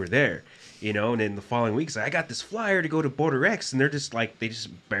 like we were there, and then the following week, like, I got this flyer to go to Border X, and they're just like, they just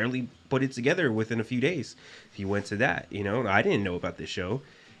barely put it together within a few days. He went to that, and I didn't know about this show.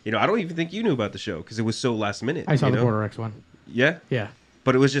 I don't even think you knew about the show because it was so last minute. I saw the Border X one. Yeah? Yeah.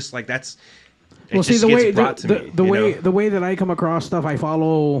 But it was just like, that's... Well, see, the way that I come across stuff, I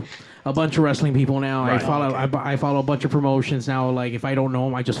follow a bunch of wrestling people now. Right. I follow a bunch of promotions now. Like, if I don't know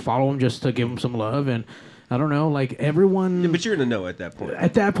them, I just follow them just to give them some love. And I don't know, like, everyone... Yeah, but you're in the know at that point.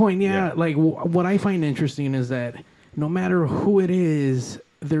 At that point, yeah. Like, what I find interesting is that no matter who it is,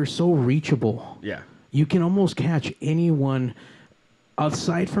 they're so reachable. Yeah. You can almost catch anyone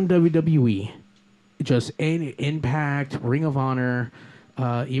aside from WWE, just any Impact, Ring of Honor,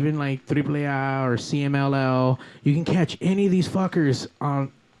 even like AAA or CMLL. You can catch any of these fuckers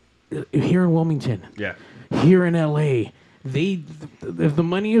on here in Wilmington. Yeah. Here in LA. If the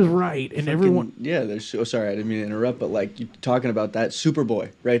money is right and everyone... Yeah, there's... Oh, sorry, I didn't mean to interrupt, but like, you talking about that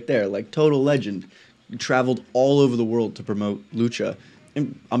Superboy right there, like total legend. He traveled all over the world to promote Lucha.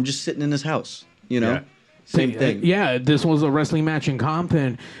 And I'm just sitting in his house, Yeah. Same thing. Yeah, this was a wrestling match in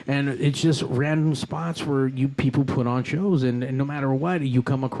Compton, and it's just random spots where people put on shows, and no matter what, you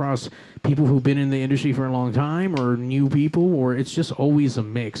come across people who've been in the industry for a long time, or new people, or it's just always a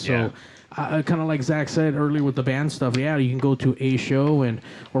mix. Yeah. So, kind of like Zach said earlier with the band stuff, yeah, you can go to a show,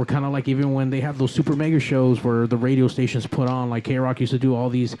 or kind of like even when they have those super mega shows where the radio stations put on, like K-Rock used to do all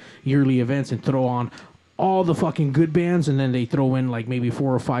these yearly events and throw on all the fucking good bands, and then they throw in like maybe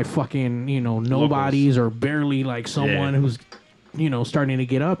 4 or 5 fucking nobodies or barely like someone who's starting to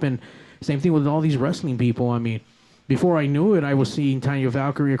get up. And same thing with all these wrestling people. I mean, before I knew it, I was seeing Tanya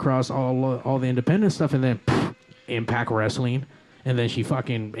Valkyrie across all the independent stuff, and then Impact Wrestling, and then she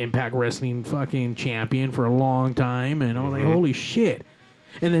fucking Impact Wrestling fucking champion for a long time, and I was like, holy shit.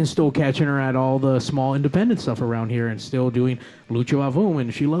 And then still catching her at all the small independent stuff around here and still doing Lucha Vavoom,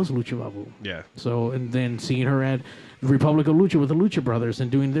 and she loves Lucha Vavoom. Yeah. So, and then seeing her at Republic of Lucha with the Lucha Brothers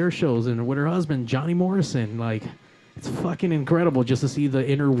and doing their shows, and with her husband, Johnny Morrison. Like, it's fucking incredible just to see the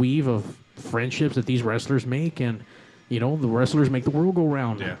interweave of friendships that these wrestlers make, and, the wrestlers make the world go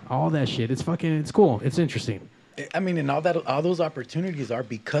round. Yeah. All that shit. It's cool. It's interesting. I mean, and all those opportunities are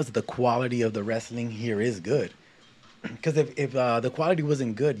because the quality of the wrestling here is good. Because if the quality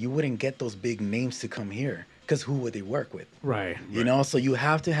wasn't good, you wouldn't get those big names to come here. Because who would they work with? Right. You know, so you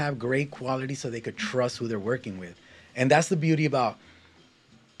have to have great quality so they could trust who they're working with. And that's the beauty about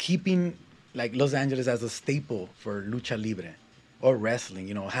keeping like Los Angeles as a staple for lucha libre or wrestling.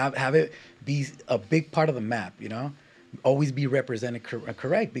 Have it be a big part of the map. Always be represented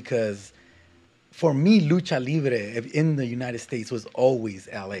correct, because for me, lucha libre in the United States was always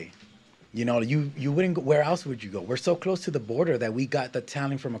LA. You wouldn't go, where else would you go? We're so close to the border that we got the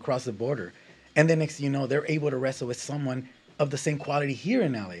talent from across the border. And then next thing you know, they're able to wrestle with someone of the same quality here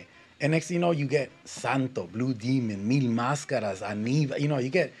in LA. And next thing you know, you get Santo, Blue Demon, Mil Máscaras, Aniva. You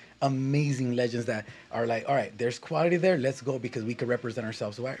get amazing legends that are like, all right, there's quality there. Let's go, because we can represent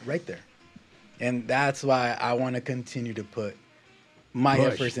ourselves right there. And that's why I want to continue to put my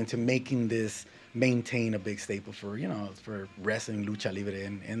efforts into making this maintain a big staple for wrestling, lucha libre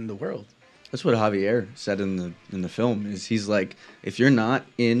in the world. That's what Javier said in the film. Is he's like, if you're not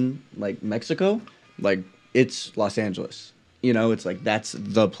in like Mexico, like it's Los Angeles. It's like that's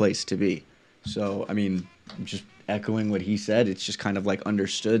the place to be. So I mean, just echoing what he said, it's just kind of like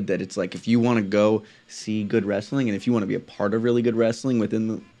understood that it's like if you want to go see good wrestling and if you want to be a part of really good wrestling within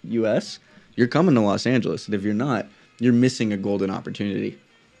the U.S., you're coming to Los Angeles. And if you're not, you're missing a golden opportunity.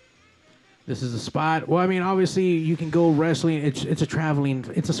 This is a spot. Well, I mean, obviously, you can go wrestling. It's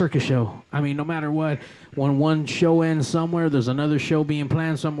a circus show. I mean, no matter what, when one show ends somewhere, there's another show being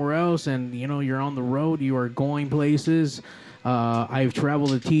planned somewhere else, and, you're on the road. You are going places. I've traveled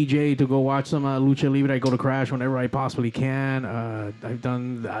to TJ to go watch some Lucha Libre. I go to Crash whenever I possibly can. I've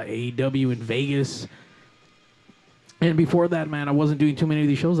done AEW in Vegas. And before that, man, I wasn't doing too many of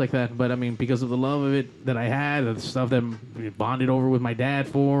these shows like that. But, I mean, because of the love of it that I had, the stuff that I bonded over with my dad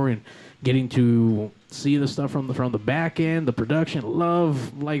for, and getting to see the stuff from the back end, the production,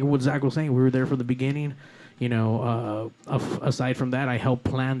 love, like what Zach was saying, we were there from the beginning. Aside from that, I help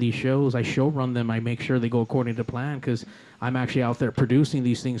plan these shows. I show run them. I make sure they go according to plan, because I'm actually out there producing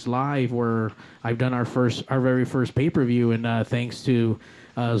these things live, where I've done our very first pay-per-view, and thanks to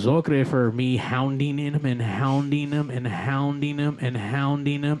Zocre for me hounding him and hounding him and hounding him and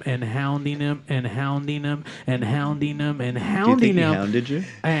hounding him and hounding him and hounding him and hounding him and hounding him. Hounded you?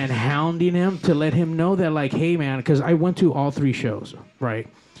 And hounding him to let him know that, like, hey, man, because I went to all 3 shows, right?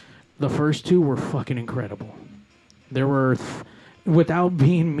 The first 2 were fucking incredible. There were, without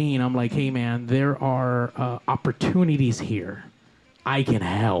being mean, I'm like, hey, man, there are opportunities here. I can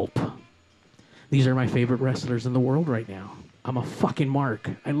help. These are my favorite wrestlers in the world right now. I'm a fucking mark.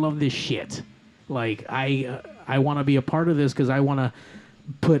 I love this shit. Like, I want to be a part of this because I want to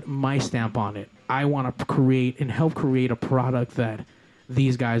put my stamp on it. I want to create and help create a product that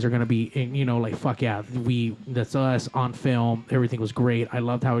these guys are going to be, you know, like, fuck yeah, that's us on film. Everything was great. I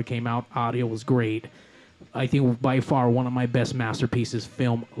loved how it came out. Audio was great. I think by far one of my best masterpieces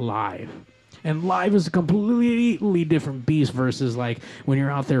filmed live. And live is a completely different beast versus, like, when you're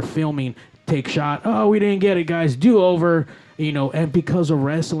out there filming, take shot, oh, we didn't get it, guys, do over, you know. And because of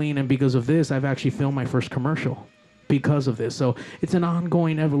wrestling and because of this, I've actually filmed my first commercial because of this. So it's an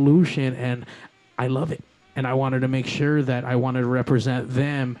ongoing evolution, and I love it. And I wanted to make sure that I wanted to represent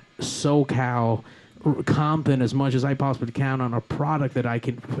them, SoCal, Compton, as much as I possibly can on a product that I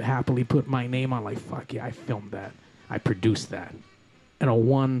can happily put my name on. Like, fuck yeah, I filmed that. I produced that. And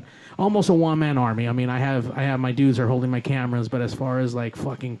almost a one-man army. I mean, I have my dudes are holding my cameras, but as far as, like,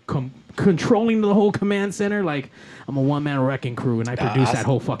 fucking controlling the whole command center, like, I'm a one-man wrecking crew, and I produced that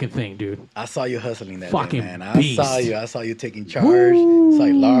whole fucking thing, dude. I saw you hustling that fucking day, man. beast. I saw you taking charge. Saw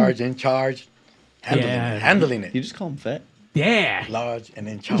you large, in charge, handling it. You just call him fat? Yeah. Large and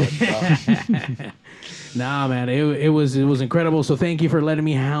in charge. Nah, man, it was incredible. So thank you for letting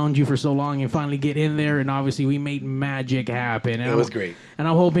me hound you for so long and finally get in there. And obviously we made magic happen. And it was great. And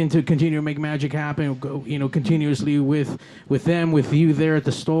I'm hoping to continue to make magic happen, you know, continuously with them, with you there at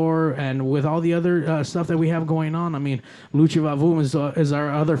the store, and with all the other stuff that we have going on. I mean, Lucha Vavoom is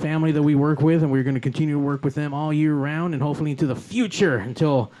our other family that we work with, and we're going to continue to work with them all year round and hopefully into the future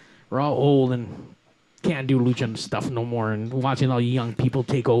until we're all old and can't do lucha stuff no more, and watching all you young people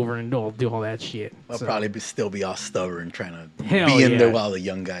take over and do all that shit. I'll probably still be all stubborn trying to Hell be in yeah. there while the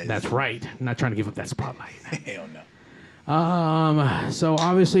young guys. That's right. I'm not trying to give up that spotlight. Hell no. So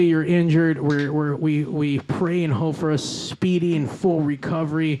obviously you're injured. We pray and hope for a speedy and full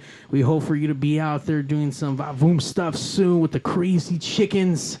recovery. We hope for you to be out there doing some Vavoom stuff soon with the crazy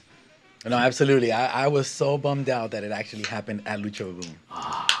chickens. No, absolutely. I was so bummed out that it actually happened at Lucha Vavoom.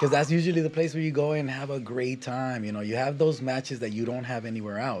 Because that's usually the place where you go and have a great time. You know, you have those matches that you don't have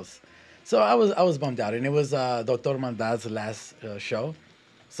anywhere else. So I was bummed out. And it was Dr. Maldad's last show.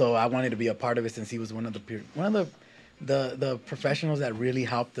 So I wanted to be a part of it since he was one of the professionals that really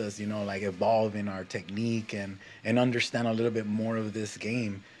helped us, you know, like evolve in our technique and understand a little bit more of this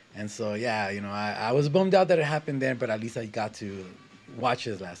game. And so, yeah, you know, I was bummed out that it happened there, but at least I got to watch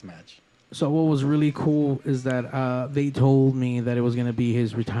his last match. So what was really cool is that they told me that it was going to be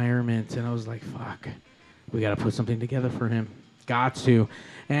his retirement, and I was like, fuck, we got to put something together for him. Got to.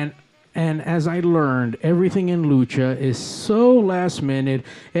 And as I learned, everything in lucha is so last minute.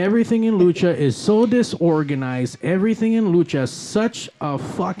 Everything in lucha is so disorganized. Everything in lucha is such a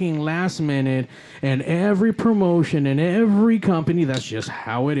fucking last minute. And every promotion and every company, that's just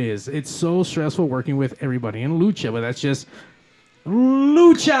how it is. It's so stressful working with everybody in lucha, but that's just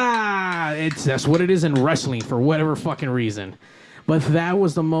lucha. That's what it is in wrestling for whatever fucking reason. But that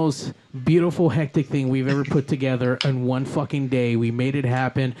was the most beautiful, hectic thing we've ever put together in one fucking day. We made it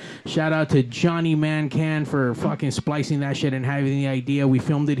happen. Shout out to Johnny Mancan for fucking splicing that shit and having the idea. We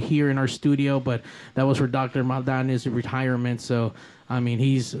filmed it here in our studio, but that was for Dr. Maldan's retirement. So, I mean,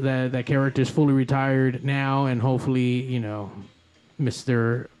 that character is fully retired now, and hopefully, you know,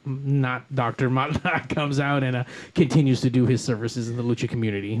 Mr. Not Dr. Maldan comes out and continues to do his services in the lucha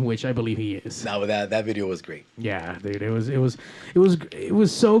community, which I believe he is. No, that video was great. Yeah, dude, it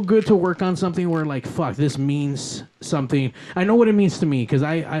was so good to work on something where, like, fuck, this means something. I know what it means to me because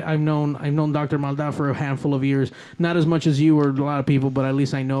I've known Dr. Maldan for a handful of years, not as much as you or a lot of people, but at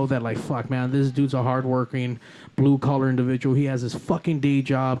least I know that, like, fuck, man, this dude's a hardworking blue collar individual. He has his fucking day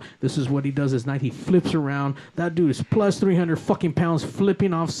job. This is what he does at night. He flips around. That dude is plus 300 fucking pounds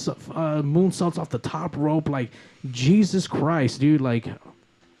flipping off moonsaults off the top rope. Like, Jesus Christ, dude, like,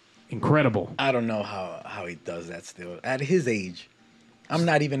 incredible. I don't know how he does that still at his age. I'm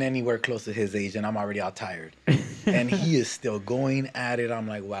not even anywhere close to his age, and I'm already all tired. And he is still going at it. I'm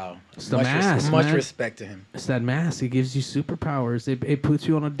like, wow. It's the mask, much respect to him. It's that mask. It gives you superpowers. It puts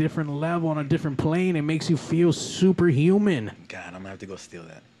you on a different level, on a different plane. It makes you feel superhuman. God, I'm going to have to go steal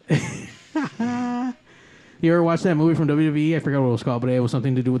that. You ever watch that movie from WWE? I forgot what it was called, but it was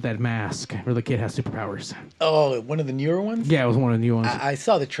something to do with that mask where the kid has superpowers. Oh, one of the newer ones? Yeah, it was one of the new ones. I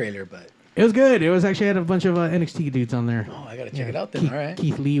saw the trailer, but... It was good. It was actually had a bunch of NXT dudes on there. Oh, I gotta check it out then. All right.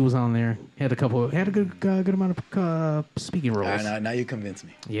 Keith Lee was on there. Had a good amount of speaking roles. All right, now you convince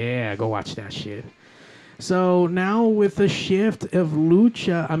me. Yeah, go watch that shit. So now with the shift of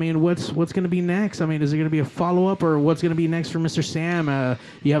lucha, I mean, what's going to be next? I mean, is there going to be a follow up, or what's going to be next for Mr. Sam?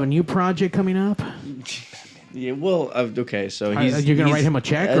 You have a new project coming up? Yeah, well, okay, so you're gonna write him a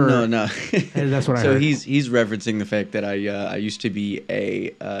check, or no? That's what I so heard. he's referencing the fact that I used to be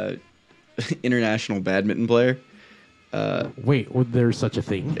a international badminton player. Wait, there's such a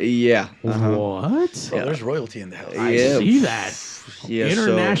thing? Yeah. What? Oh, there's royalty in the house. I see that. Yeah,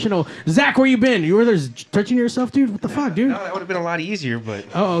 international. Zach, where you been? You were there touching yourself, dude? What the fuck, dude? No, that would have been a lot easier, but...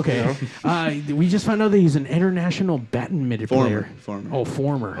 Oh, okay. We just found out that he's an international badminton player. Former.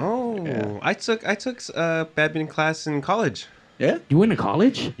 Former. Oh, yeah. I took badminton class in college. Yeah? You went to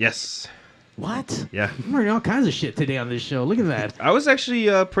college? Yes. What? Yeah. I'm learning all kinds of shit today on this show. Look at that. I was actually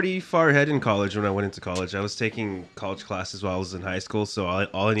pretty far ahead in college when I went into college. I was taking college classes while I was in high school, so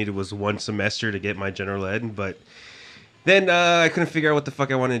all I needed was one semester to get my general ed, but... Then I couldn't figure out what the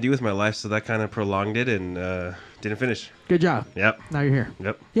fuck I wanted to do with my life, so that kind of prolonged it and didn't finish. Good job. Yep. Now you're here.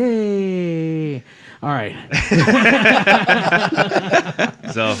 Yep. Yay. All right.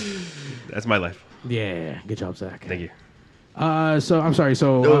 So, that's my life. Yeah. Good job, Zach. Thank you. So, I'm sorry.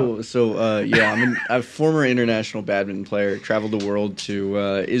 Yeah, I'm a former international badminton player. Traveled the world to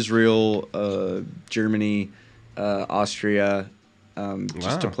Israel, Germany, Austria,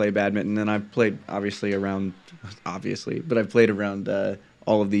 just to play badminton. And I've played but I've played around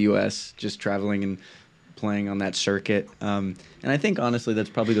all of the U.S., just traveling and playing on that circuit. And I think, honestly, that's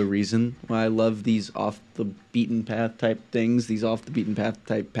probably the reason why I love these off-the-beaten-path type things, these off-the-beaten-path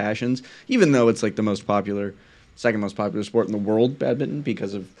type passions, even though it's like the second most popular sport in the world, badminton,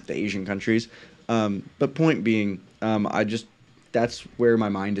 because of the Asian countries. But point being, that's where my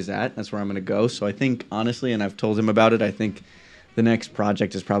mind is at. That's where I'm going to go. So I think, honestly, and I've told him about it, I think the next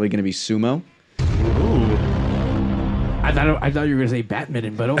project is probably going to be sumo. I thought you were going to say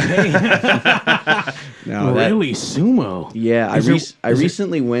badminton, but okay. No, really? Sumo? Yeah, I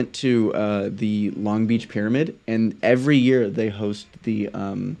recently went to the Long Beach Pyramid, and every year they host the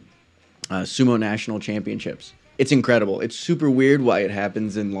Sumo National Championships. It's incredible. It's super weird why it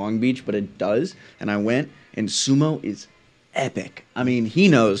happens in Long Beach, but it does. And I went, and sumo is epic. I mean, he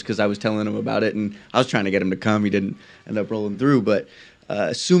knows because I was telling him about it, and I was trying to get him to come. He didn't end up rolling through, but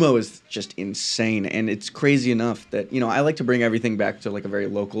sumo is just insane. And it's crazy enough that, I like to bring everything back to like a very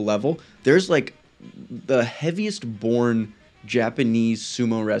local level. There's like the heaviest born Japanese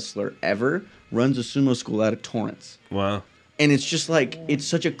sumo wrestler ever runs a sumo school out of Torrance. Wow. And it's just like, it's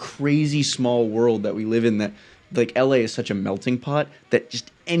such a crazy small world that we live in, that like LA is such a melting pot that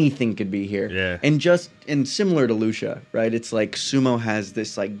just anything could be here. Yeah. And similar to Lucia, right? It's like sumo has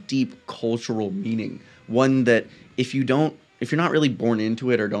this like deep cultural meaning. One that if you're not really born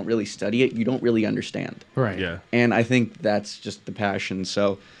into it or don't really study it, you don't really understand. Right. Yeah. And I think that's just the passion.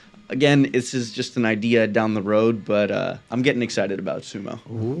 So again, this is just an idea down the road, but I'm getting excited about sumo.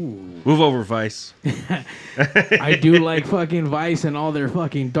 Ooh. Move over, Vice. I do like fucking Vice and all their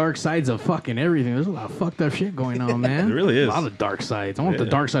fucking dark sides of fucking everything. There's a lot of fucked up shit going on, man. There really is. A lot of dark sides. I want the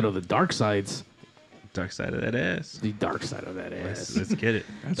dark side of the dark sides. Dark side of that ass. The dark side of that ass. Let's get it.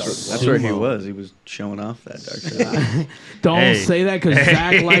 That's where he was. He was showing off that dark side. Don't say that, because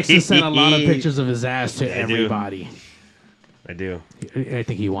Zach likes to send a lot of pictures of his ass to everybody. I do. I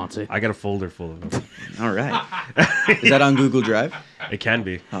think he wants it. I got a folder full of them. All right. Is that on Google Drive? It can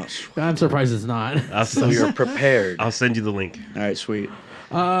be. Oh, I'm surprised it's not. So you're prepared. I'll send you the link. All right, sweet.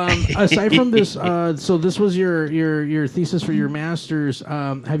 Aside from this, so this was your thesis for your master's.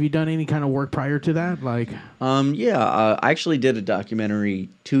 Have you done any kind of work prior to that? Like, I actually did a documentary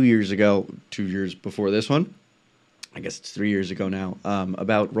 2 years ago, 2 years before this one. I guess it's 3 years ago now,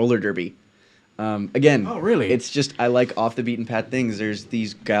 about roller derby. Again, oh really? It's just I like off the beaten path things. There's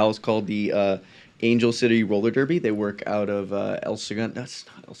these gals called the Angel City Roller Derby. They work out of El Segundo. That's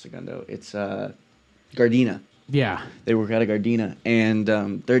not El Segundo. It's Gardena. Yeah. They work out of Gardena, and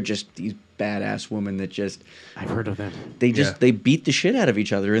they're just these badass women that just... I've heard of them. They beat the shit out of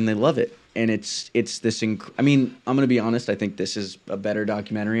each other, and they love it. And it's this... I mean, I'm going to be honest. I think this is a better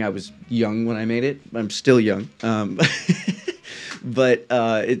documentary. I was young when I made it. I'm still young. But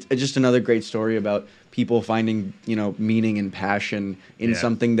it's just another great story about people finding, meaning and passion in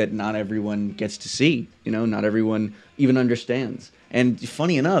something that not everyone gets to see. Not everyone even understands. And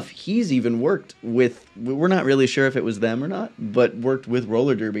funny enough, he's even worked with, we're not really sure if it was them or not, but worked with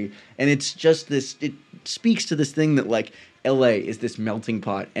roller derby. And it's just this, speaks to this thing that like LA is this melting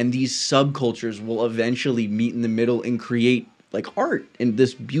pot, and these subcultures will eventually meet in the middle and create like art and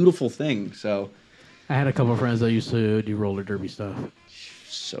this beautiful thing. So I had a couple of friends that used to do roller derby stuff.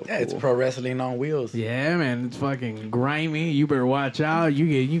 So Yeah, it's pro wrestling on wheels. Yeah, man, it's fucking grimy. You better watch out.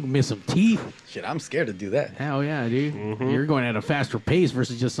 You can miss some teeth. Shit, I'm scared to do that. Hell yeah, dude. You're going at a faster pace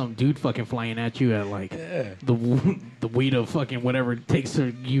versus just some dude fucking flying at you at like the weight of fucking whatever it takes for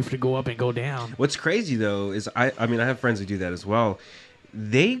you to go up and go down. What's crazy though is I mean I have friends who do that as well.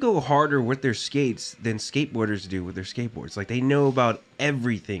 They go harder with their skates than skateboarders do with their skateboards. Like they know about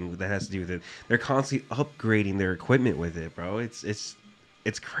everything that has to do with it. They're constantly upgrading their equipment with it, bro.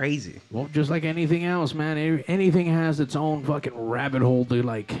 It's crazy. Well, just like anything else, man. Anything has its own fucking rabbit hole, dude.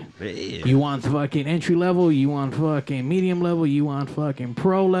 Like, you want fucking entry level, you want fucking medium level, you want fucking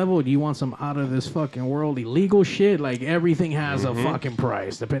pro level, do you want some out of this fucking world illegal shit? Like, everything has a fucking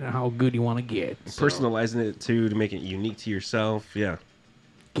price, depending on how good you want to get. So, Personalizing it too to make it unique to yourself. Yeah.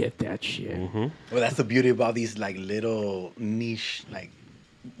 get that shit. Well, that's the beauty about these like little niche like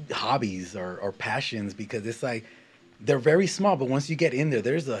hobbies or passions, because it's like they're very small, but once you get in there,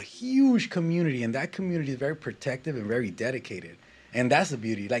 there's a huge community, and that community is very protective and very dedicated. And that's the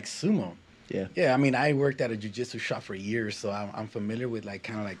beauty, like sumo. Yeah. Yeah, I mean, I worked at a jiu-jitsu shop for years, so I'm familiar with like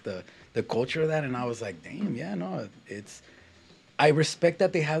kind of like the culture of that, and I was like, damn, yeah, no, I respect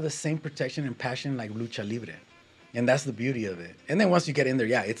that they have the same protection and passion like lucha libre. And that's the beauty of it. And then once you get in there,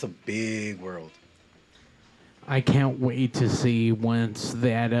 yeah, it's a big world. I can't wait to see once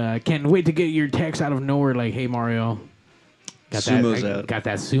that. Can't wait to get your text out of nowhere like, hey, Mario, got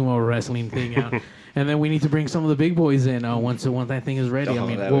that sumo wrestling thing out. And then we need to bring some of the big boys in once that thing is ready. I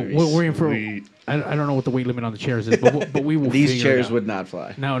mean, we're in for. I don't know what the weight limit on the chairs is, but we will. These chairs would not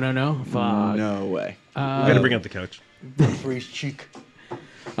fly. No. Fuck. No way. We gotta bring up the couch. Freeze cheek.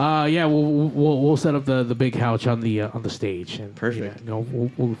 Yeah, we'll set up the big couch on the stage. And, Perfect. Yeah,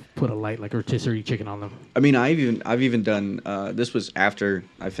 we'll put a light like rotisserie chicken on them. I mean, I've even done. This was after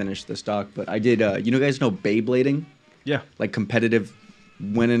I finished the stock, but I did. You guys know Beyblading? Yeah. Like competitive.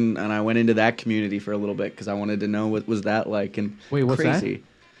 And I went into that community for a little bit because I wanted to know what was that like. And wait, what's crazy. that?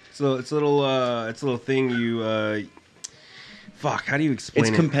 So it's a little thing you. Fuck, how do you explain it?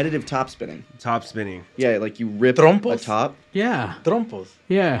 It's competitive top spinning. Top spinning. Yeah, like you rip Trompos? a top. Yeah. Trompos.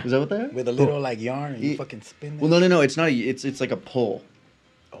 Yeah. Is that what that is? With a little like yarn and you fucking spin it. Well, no. It's not. It's like a pull.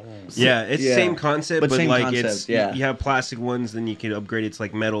 Yeah, it's the same concept, but same like concept, it's yeah. you have plastic ones, then you can upgrade it to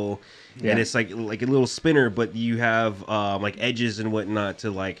like metal, Yeah. and it's like a little spinner, but you have like edges and whatnot to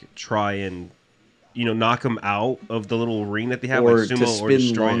like try and knock them out of the little ring that they have, Or like sumo, to or spin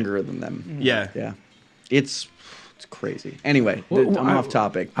destroy it. longer than them. Yeah, Yeah. It's crazy. Anyway, Well, I'm off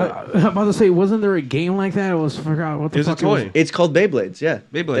topic. But I'm about to say, wasn't there a game like that? I forgot what the It was a fuck toy. it's called Beyblades. Yeah,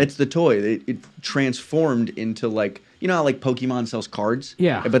 Beyblades. It's the toy. It transformed into like how like Pokemon sells cards.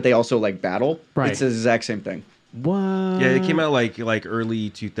 Yeah. But they also like battle. Right. It's the exact same thing. What? yeah, it came out like early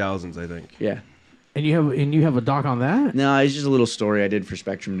 2000s, I think. Yeah. And you have a doc on that? No, it's just a little story I did for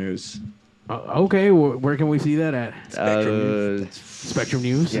Spectrum News. Okay, where can we see that at? Spectrum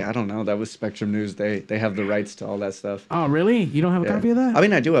News? Yeah, I don't know. That was Spectrum News. They have the rights to all that stuff. Oh, really? You don't have a Yeah. copy of that? I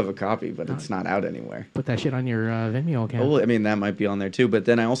mean, I do have a copy, but it's not out anywhere. Put that shit on your Vimeo account. Oh, well, I mean, that might be on there too. But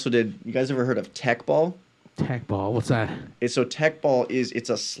then I also did. You guys ever heard of Tech Ball? Tech Ball, what's that? So Tech Ball it's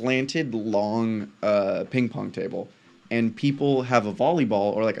a slanted, long ping pong table, and people have a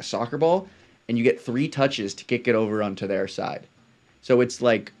volleyball or like a soccer ball, and you get 3 touches to kick it over onto their side. So it's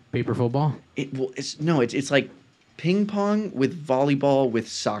like Paper football? It's like ping pong with volleyball with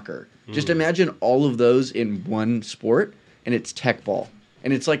soccer. Just imagine all of those in one sport, and it's Tech Ball,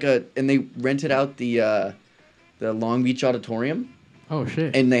 and it's like and they rented out the Long Beach Auditorium. Oh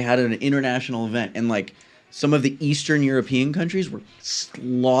shit! And they had an international event, and like some of the Eastern European countries were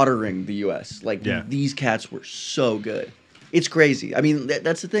slaughtering the U.S. Like these cats were so good. It's crazy. I mean,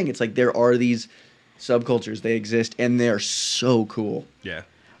 that's the thing. It's like there are these subcultures. They exist, and they're so cool. Yeah.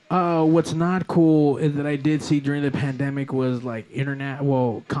 What's not cool is that I did see during the pandemic was like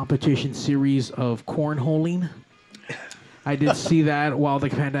competition series of cornholing. I did see that while the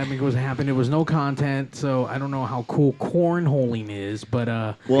pandemic was happening. There was no content, so I don't know how cool cornholing is, but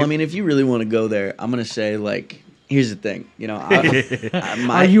well, I mean, if you really want to go there, I'm gonna say like, here's the thing,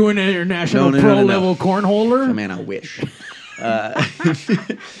 are you an international pro level cornholer? Oh, man, I wish.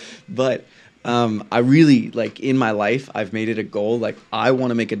 But I really like in my life, I've made it a goal. Like, I want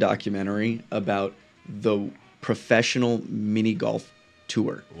to make a documentary about the professional mini golf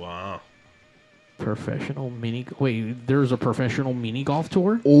tour. Wow. There's a professional mini golf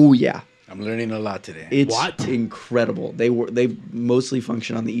tour? Oh yeah. I'm learning a lot today. It's incredible. They mostly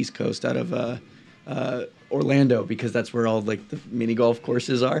function on the East Coast out of Orlando, because that's where all like the mini golf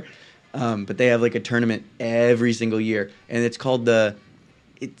courses are. But they have like a tournament every single year, and it's called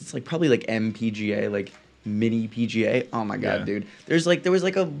it's like probably like MPGA, like mini PGA. Oh my god, dude! There was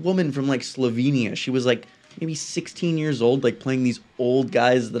like a woman from like Slovenia. She was like maybe 16 years old, like playing these old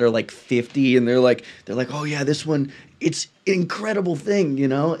guys that are like 50, and they're like, oh yeah, this one, it's an incredible thing, you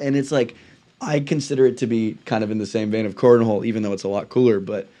know? And it's like, I consider it to be kind of in the same vein of cornhole, even though it's a lot cooler,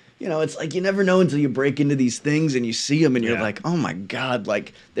 but you know, it's like you never know until you break into these things and you see them and you're like, oh my god,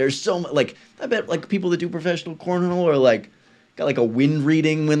 like there's so much. Like I bet like people that do professional cornhole are like got like a wind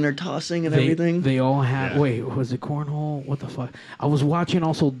reading when they're tossing and everything. They all have. Wait, was it cornhole? What the fuck? I was watching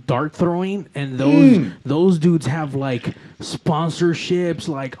also dart throwing, and those dudes have like sponsorships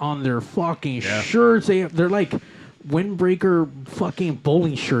like on their fucking shirts. They're like windbreaker fucking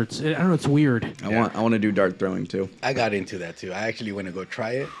bowling shirts. I don't know. It's weird. I want to do dart throwing too. I got into that too. I actually went to go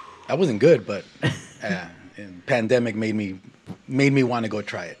try it. I wasn't good, but pandemic made me want to go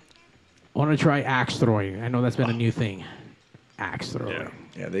try it. I want to try axe throwing. I know that's been a new thing. Axe throwing.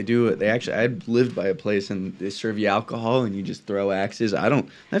 Yeah, they do it. They actually, I lived by a place and they serve you alcohol and you just throw axes.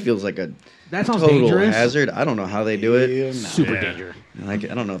 That feels like that sounds total dangerous. hazard. I don't know how they do it. Super dangerous. Like,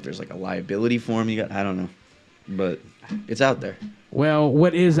 I don't know if there's like a liability form I don't know. But it's out there. Well,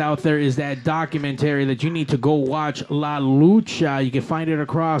 what is out there is that documentary that you need to go watch, La Lucha. You can find it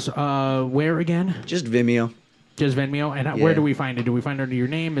across, where again? Just Vimeo. Just Vimeo? And where do we find it? Do we find it under your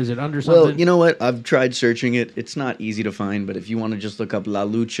name? Is it under something? Well, you know what? I've tried searching it. It's not easy to find, but if you want to just look up La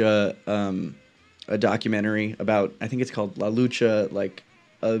Lucha, a documentary about, I think it's called La Lucha, like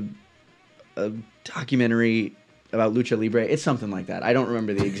a documentary about Lucha Libre. It's something like that. I don't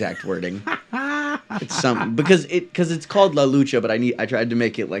remember the exact wording. It's something because it's called La Lucha, but I tried to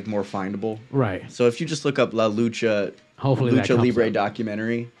make it like more findable. Right. So if you just look up La Lucha, hopefully Lucha Libre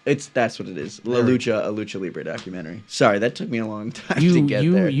documentary, that's what it is. La Lucha, a Lucha Libre documentary. Sorry, that took me a long time to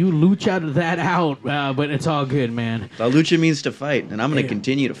get there. You lucha'd that out, but it's all good, man. La Lucha means to fight, and I'm going to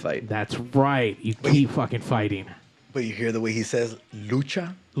continue to fight. That's right. You keep fucking fighting. But you hear the way he says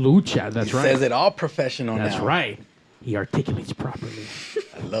lucha? Lucha, that's right. He says it all professional now. That's right. He articulates properly.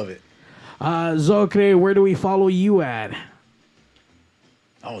 I love it. Zocre, where do we follow you at?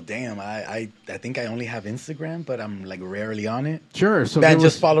 Oh, damn. I think I only have Instagram, but I'm like rarely on it. Sure. So man,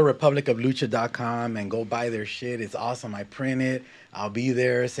 just follow republicoflucha.com and go buy their shit. It's awesome. I print it. I'll be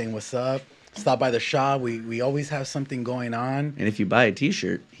there saying what's up. Stop by the shop. We always have something going on. And if you buy a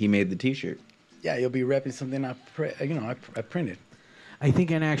T-shirt, he made the T-shirt. Yeah, you'll be repping something I printed. I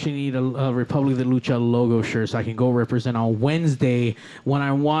think I actually need a Republic of the Lucha logo shirt so I can go represent on Wednesday when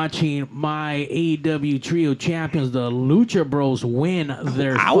I'm watching my AEW Trio Champions, the Lucha Bros, win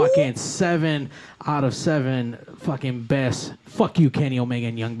their fucking 7 out of 7 fucking best. Fuck you, Kenny Omega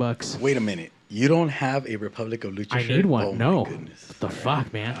and Young Bucks. Wait a minute. You don't have a Republic of Lucha shirt? I need one. Oh, no. My goodness. What the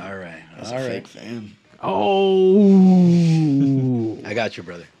fuck, man? All right. That's a fake fan. Oh, I got you,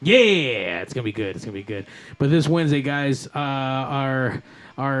 brother. Yeah, it's gonna be good. It's gonna be good. But this Wednesday, guys, our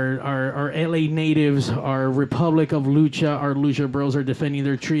LA natives, our Republic of Lucha, our Lucha Bros are defending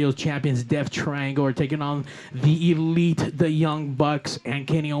their trios champions. Death Triangle are taking on the Elite, the Young Bucks, and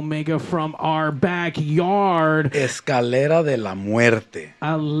Kenny Omega from our backyard. Escalera de la Muerte.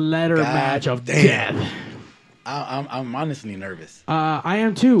 A ladder match of death. I'm honestly nervous. I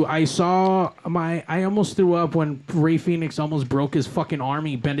am too. I almost threw up when Rey Fenix almost broke his fucking arm.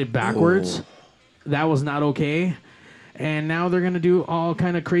 He bent it backwards. Ooh. That was not okay. And now they're going to do all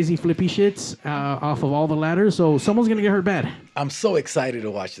kind of crazy flippy shits off of all the ladders. So someone's going to get hurt bad. I'm so excited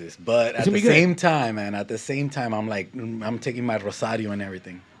to watch this. But at the same time, I'm taking my Rosario and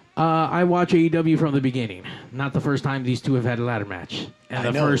everything. I watch AEW from the beginning. Not the first time these two have had a ladder match.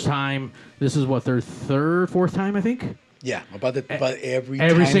 And first time, this is what, their fourth time, I think? Yeah, but every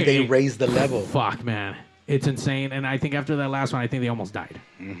time they raise the level. Fuck, man. It's insane. And I think after that last one, I think they almost died.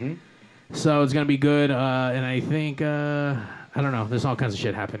 Mm-hmm. So it's going to be good. And I think, I don't know, there's all kinds of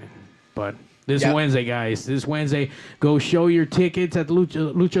shit happening. But this Wednesday, guys, go show your tickets at the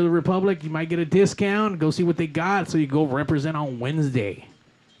Lucha Republic. You might get a discount. Go see what they got so you go represent on Wednesday.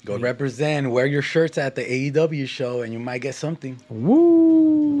 Go represent. Wear your shirts at the AEW show, and you might get something.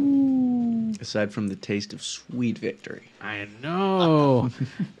 Woo! Aside from the taste of sweet victory. I know.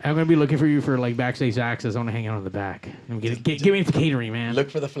 I'm going to be looking for you for like backstage access. I want to hang out in the back. Give me the catering, man.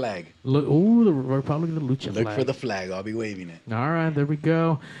 Look for the flag. Ooh, the Republic of the Lucha flag. Look for the flag. I'll be waving it. All right, there we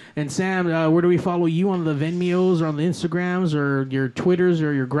go. And Sam, where do we follow you on the Venmos or on the Instagrams or your Twitters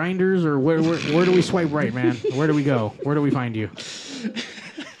or your Grinders? Or where do we swipe right, man? Where do we go? Where do we find you?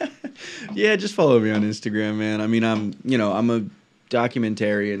 Yeah, just follow me on Instagram, man. I mean, I'm a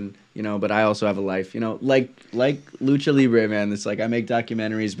documentarian, but I also have a life, like Lucha Libre, man. It's like I make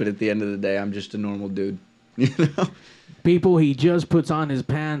documentaries, but at the end of the day, I'm just a normal dude, People, he just puts on his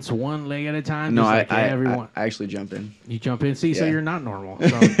pants one leg at a time. No, just I everyone. I actually jump in. You jump in. See, so Yeah. you're not normal.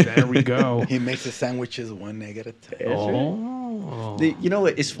 So there we go. He makes the sandwiches one leg at a time. Oh. You know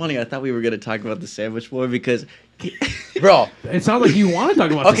what? It's funny. I thought we were gonna talk about the sandwich war because, Bro. It sounds like you want to talk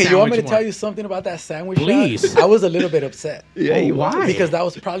about the Okay, sandwich you want me to more. tell you something about that sandwich? Please. shop? I was a little bit upset. Why? Because that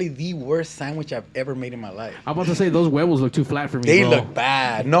was probably the worst sandwich I've ever made in my life. I'm about to say those huevos look too flat for me, They bro. look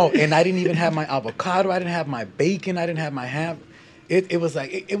bad. No, and I didn't even have my avocado. I didn't have my bacon. I didn't have my ham. It was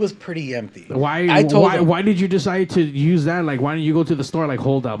like it was pretty empty. Why them- why did you decide to use that? Like, why didn't you go to the store? Like,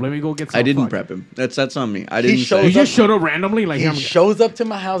 hold up, let me go get some. I didn't fuck- prep him. That's on me. I He didn't. shows say- You just showed up randomly, like He shows up to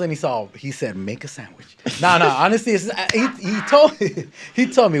my house and he said, make a sandwich. No, honestly, he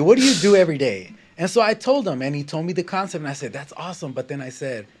told me, what do you do every day? And so I told him, and he told me the concept, and I said, that's awesome. But then I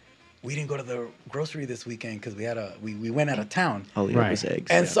said, we didn't go to the grocery this weekend because we went out of town. All he had was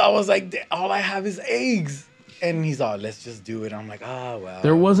eggs. And yeah. so I was like, all I have is eggs. And he's all, let's just do it. I'm like, well.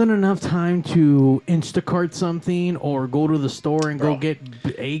 There wasn't enough time to Instacart something or go to the store and go get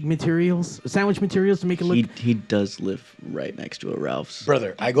egg materials, sandwich materials to make it look. He does live right next to a Ralph's.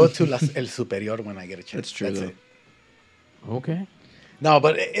 Brother, I go to El Superior when I get a chance. That's true, though. it. Okay. No,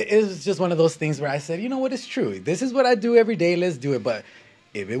 but it was just one of those things where I said, you know what, it's true. This is what I do every day. Let's do it. But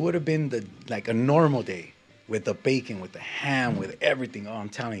if it would have been like a normal day with the bacon, with the ham, with everything, oh, I'm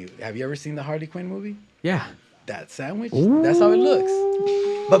telling you. Have you ever seen the Harley Quinn movie? Yeah. That sandwich, that's how it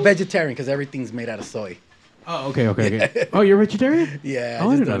looks. But vegetarian, because everything's made out of soy. Oh, okay. Oh, you're vegetarian? Yeah, Oh,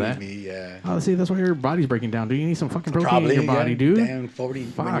 I just didn't know don't that. eat meat, yeah. Oh, see, that's why your body's breaking down. Do you need some fucking protein Probably, in your body, yeah. dude? Damn, 40.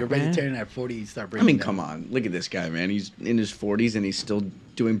 Fuck, when you're man. vegetarian at 40, you start I breaking mean, down. come on. Look at this guy, man. He's in his 40s and he's still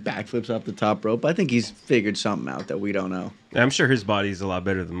doing backflips off the top rope. I think he's figured something out that we don't know. I'm sure his body's a lot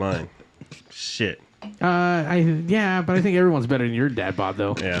better than mine. Shit. But I think everyone's better than your dad bod,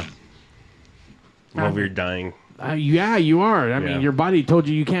 though. Yeah. I'm over here dying. Yeah, you are. I Yeah. mean, your body told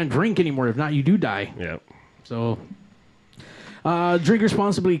you can't drink anymore. If not, you do die. Yeah. So, drink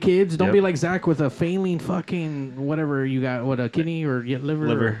responsibly, kids. Don't Yep. be like Zach with a failing fucking whatever you got. What, a kidney or liver?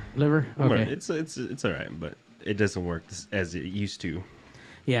 Liver. Liver. Okay. It's all right, but it doesn't work as it used to.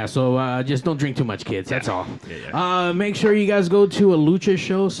 Yeah, so just don't drink too much, kids. That's all. Yeah. Make sure you guys go to a lucha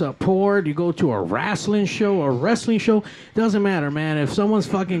show, support. You go to a wrestling show, doesn't matter, man. If someone's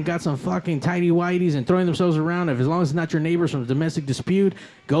fucking got some fucking tighty whities and throwing themselves around, as long as it's not your neighbors from a domestic dispute,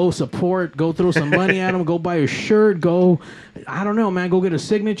 go support. Go throw some money at them. Go buy a shirt. Go, I don't know, man. Go get a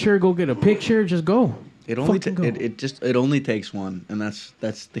signature. Go get a picture. Just go. It only Fucking go. it only takes one, and that's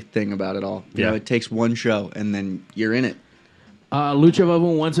the thing about it all. You know, it takes one show, and then you're in it. Lucha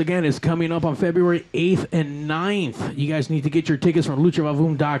Vavoom, once again, is coming up on February 8th and 9th. You guys need to get your tickets from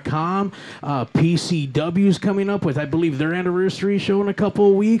luchavavoom.com. PCW's coming up with, I believe, their anniversary show in a couple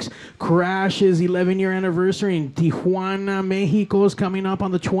of weeks. Crash's 11-year anniversary in Tijuana, Mexico is coming up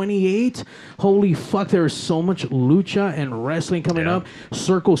on the 28th. Holy fuck, there is so much lucha and wrestling coming up.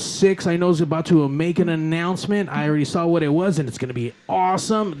 Circle 6, I know, is about to make an announcement. I already saw what it was, and it's going to be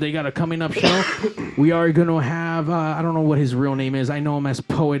awesome. They got a coming up show. We are going to have, I don't know what his real name is. I know him as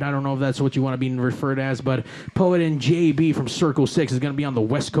Poet. I don't know if that's what you want to be referred as, but Poet and JB from Circle 6 is going to be on the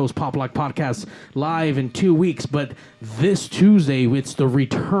West Coast Pop Lock Podcast live in 2 weeks. But this Tuesday, it's the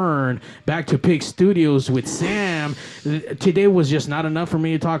return back to Pig Studios with Sam. Today was just not enough for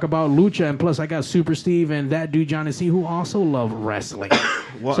me to talk about lucha, and plus I got Super Steve and that dude Johnny C, who also love wrestling.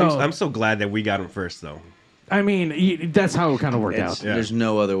 Well, So- I'm so glad that we got him first, though. I mean, that's how it kind of worked out. There's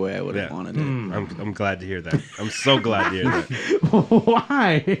no other way I would have wanted it. I'm glad to hear that. I'm so glad to hear that.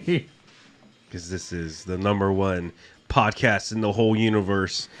 Why? Because this is the #1 podcast in the whole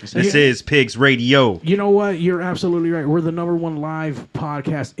universe. This is Pigs Radio. You know what? You're absolutely right. We're the #1 live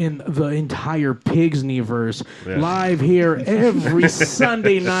podcast in the entire Pigsniverse. Yeah. Live here every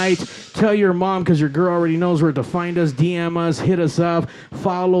Sunday night. Tell your mom, because your girl already knows where to find us. DM us, hit us up,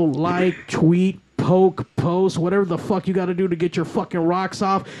 follow, like, tweet, poke, post, whatever the fuck you got to do to get your fucking rocks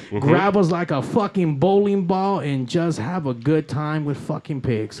off. Grab us like a fucking bowling ball and just have a good time with fucking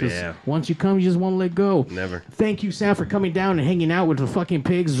pigs. 'Cause Yeah. once you come, you just won't let go. Never. Thank you, Sam, for coming down and hanging out with the fucking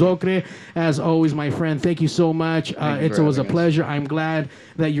pigs. Zocre, as always, my friend, thank you so much. Thank you It for was a having us. pleasure. I'm glad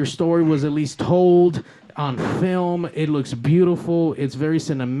that your story was at least told on film. It looks beautiful. It's very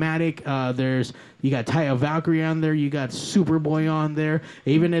cinematic. You got Taya Valkyrie on there. You got Superboy on there.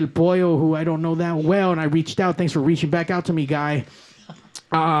 Even El Pollo, who I don't know that well, and I reached out. Thanks for reaching back out to me, guy.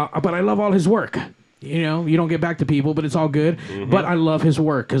 But I love all his work. You know, you don't get back to people, but it's all good. But I love his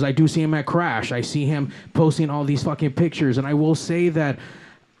work because I do see him at Crash. I see him posting all these fucking pictures. And I will say that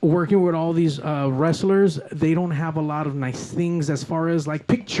working with all these wrestlers, they don't have a lot of nice things as far as like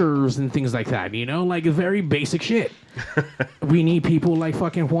pictures and things like that, you know, like very basic shit. We need people like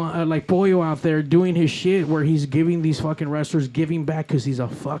fucking like Pollo out there doing his shit where he's giving these fucking wrestlers giving back because he's a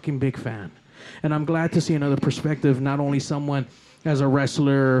fucking big fan. And I'm glad to see another perspective, not only someone as a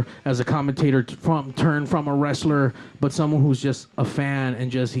wrestler, as a commentator turn from a wrestler, but someone who's just a fan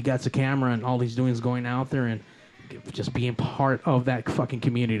and just he got a camera and all he's doing is going out there and just being part of that fucking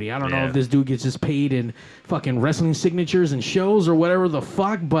community. I don't know if this dude gets just paid in fucking wrestling signatures and shows or whatever the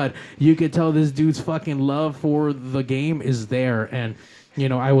fuck, but you could tell this dude's fucking love for the game is there. And you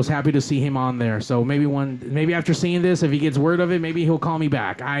know, I was happy to see him on there. So maybe after seeing this, if he gets word of it, maybe he'll call me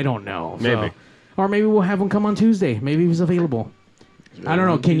back. I don't know. Maybe. So, or maybe we'll have him come on Tuesday. Maybe he's available. I don't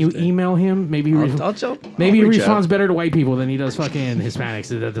know. Can you email him? Maybe maybe he responds better to white people than he does fucking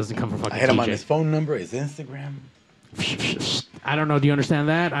Hispanics. That doesn't come from fucking I hit him on TJ. his phone number, his Instagram. I don't know. Do you understand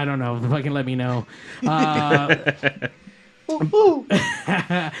that? I don't know. Fucking let me know.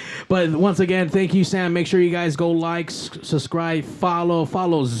 But once again, thank you, Sam. Make sure you guys go like, subscribe, follow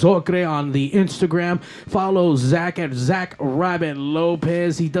Zocre on the Instagram. Follow Zach at Zach Rabbit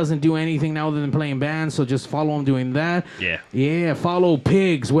Lopez. He doesn't do anything now other than playing bands, so just follow him doing that. Yeah. Follow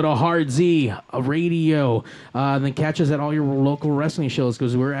Pigs with a hard Z, a radio. Then catch us at all your local wrestling shows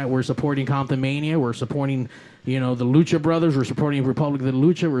because we're supporting Compton Mania. We're supporting, you know, the Lucha Brothers. We're supporting Republic of the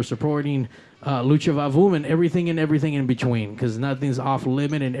Lucha. We're supporting Lucha Vavoom and everything in between because nothing's off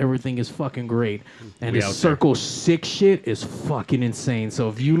limit and everything is fucking great. And this Circle 6 shit is fucking insane. So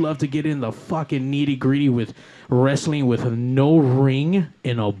if you love to get in the fucking nitty gritty with wrestling with no ring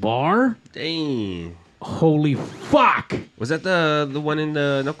in a bar, dang. Holy fuck! Was that the one in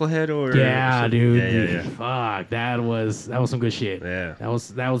the Knucklehead or? Yeah, dude. Yeah. Fuck, that was some good shit. Yeah.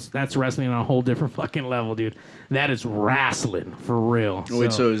 That's wrestling on a whole different fucking level, dude. That is wrestling for real.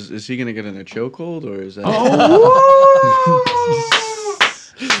 Wait, so is he gonna get in a chokehold or is that?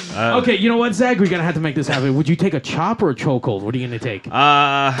 Okay, you know what, Zach? We're gonna have to make this happen. Would you take a chop or a chokehold? What are you gonna take?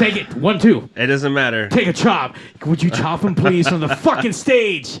 Take it. 1, 2. It doesn't matter. Take a chop. Would you chop him, please, from the fucking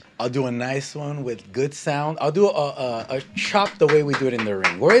stage? I'll do a nice one with good sound. I'll do a chop the way we do it in the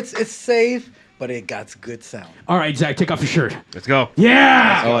ring, where it's safe, but it got good sound. All right, Zach, take off your shirt. Let's go.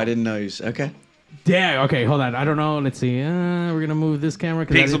 Yeah. Oh, I didn't know you. Okay. Yeah. Okay. Hold on. I don't know. Let's see. We're gonna move this camera.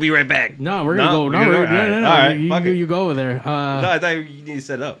 Pigs will be right back. No, we're gonna go. No, All right. You go over there. No, I thought you need to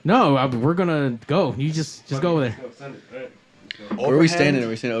set up. No, we're gonna go. You just go over there. Where are we standing? Are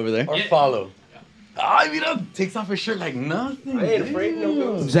we standing over there? Or follow. Takes off his shirt like nothing. I ain't afraid.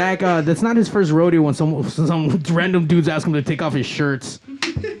 No. Zach, that's not his first rodeo when some random dudes ask him to take off his shirts.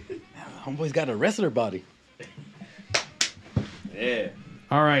 Homeboy's got a wrestler body. Yeah.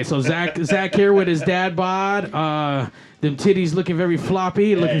 All right, so Zach here with his dad bod. Them titties looking very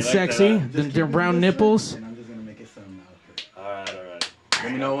floppy, looking sexy. Their brown nipples. And I'm just gonna make it sound now. All right.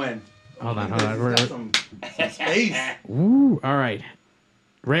 Let me know when. Hold on. Got some space. Ooh, all right.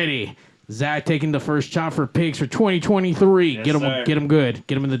 Ready. Zach taking the first chop for Pigs for 2023. Yes, get him sir. get him good.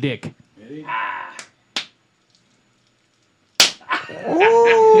 Get him in the dick. Ready? But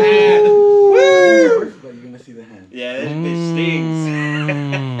you're gonna see the hand. Yeah, it stings.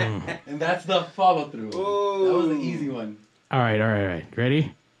 And that's the follow through. That was the easy one. All right.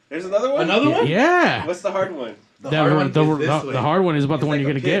 Ready? There's another one? Another one? Yeah. What's the hard one? The hard one is this way. The hard one is about the It's one like you're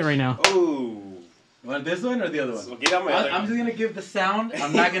a going to get pitch. right now. Ooh. You want this one or the other one? So get out my other I'm just gonna give the sound.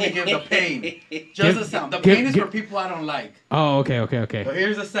 I'm not gonna give the pain. Just Give- the sound. The give- pain is give- for people I don't like. Oh, okay. So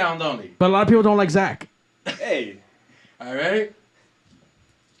here's the sound only. But a lot of people don't like Zach. Hey. All right.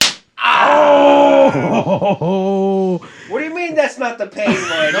 Oh! What do you mean that's not the pain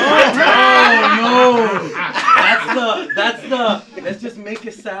one? No. That's the. Let's just make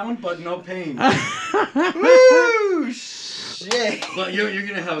it sound, but no pain. Woo! Shit. But you're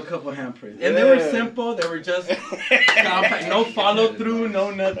gonna have a couple handprints, and they were simple. They were just compact. No follow through, no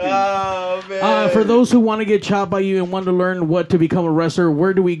nothing. Oh man. For those who want to get chopped by you and want to learn what to become a wrestler,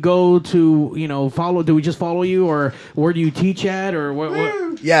 where do we go to, follow? Do we just follow you, or where do you teach at, or what?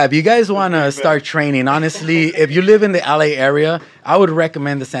 Yeah, if you guys want to start training, honestly, if you live in the LA area, I would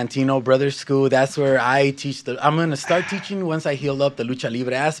recommend the Santino Brothers School. That's where I teach. I'm going to start teaching once I heal up the lucha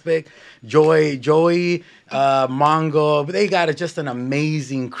libre aspect. Joey, Mongo, they got just an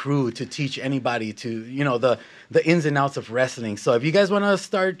amazing crew to teach anybody to, the ins and outs of wrestling. So if you guys want to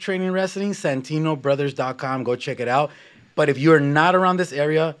start training wrestling, SantinoBrothers.com, go check it out. But if you're not around this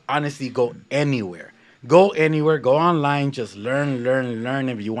area, honestly, go anywhere. Go anywhere, go online, just learn.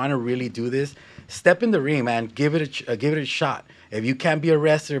 If you want to really do this, step in the ring, man. Give it a shot. If you can't be a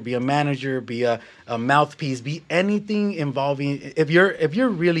wrestler, be a manager, be a mouthpiece, be anything involving. If you're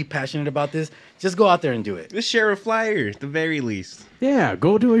really passionate about this, just go out there and do it. Just share a flyer, at the very least. Yeah,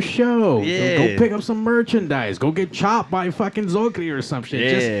 go to a show. Yeah. Go pick up some merchandise. Go get chopped by fucking Zokri or some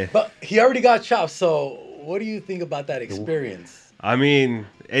shit. Yeah. But he already got chopped, so what do you think about that experience? I mean,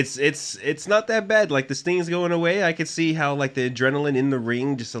 it's not that bad. Like, the sting's going away. I could see how, like, the adrenaline in the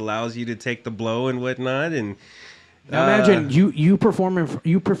ring just allows you to take the blow and whatnot. And now imagine you perform in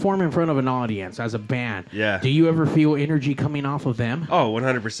front of an audience as a band. Yeah. Do you ever feel energy coming off of them? Oh,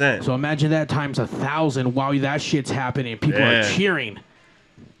 100%. So imagine that times 1,000 while that shit's happening. People are cheering.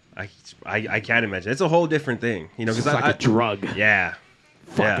 I can't imagine. It's a whole different thing, you know. It's like a drug. Yeah.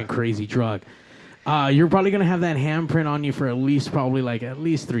 Fucking crazy drug. You're probably gonna have that handprint on you for at least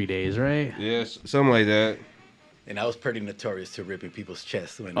 3 days, right? Yes, something like that. And I was pretty notorious to ripping people's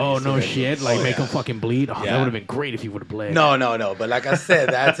chests. Oh, no shit! Like, make them fucking bleed? Oh, that would have been great if you would have bled. No. But like I said,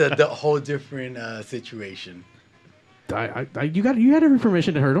 that's a whole different situation. You had every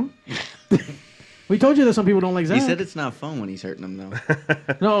permission to hurt him. We told you that some people don't like Zach. He said it's not fun when he's hurting them, though.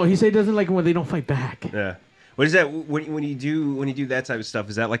 No, he said he doesn't like it when they don't fight back. Yeah. What is that? When you do that type of stuff,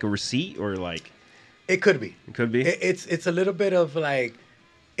 is that like a receipt or like? It could be. It could be. It's a little bit of like.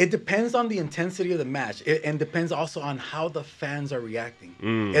 It depends on the intensity of the match, and depends also on how the fans are reacting.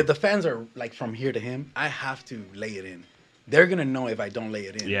 If the fans are like from here to him, I have to lay it in. They're gonna know if I don't lay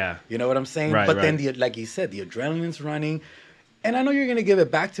it in. Yeah. You know what I'm saying? Right, but right. then like you said, the adrenaline's running, and I know you're gonna give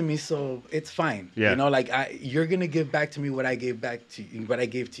it back to me, so it's fine. Yeah. You know, like you're gonna give back to me what I gave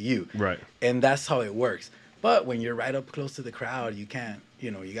to you. Right. And that's how it works. But when you're right up close to the crowd, you can't.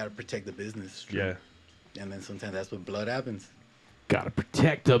 You know, you gotta protect the business. Yeah. And then sometimes that's what blood happens. Gotta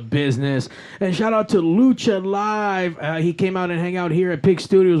protect the business. And shout out to Lucha Live. He came out and hang out here at Pig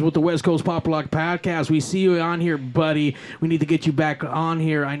Studios with the West Coast Pop Lock Podcast. We see you on here, buddy. We need to get you back on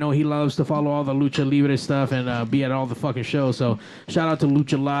here. I know he loves to follow all the Lucha Libre stuff and be at all the fucking shows. So shout out to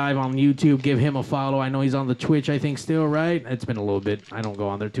Lucha Live on YouTube. Give him a follow. I know he's on the Twitch, I think, still, right? It's been a little bit. I don't go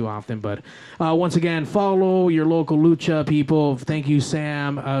on there too often. But once again, follow your local Lucha people. Thank you,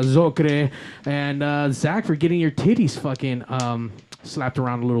 Sam, Zokre, and Zach for getting your titties fucking slapped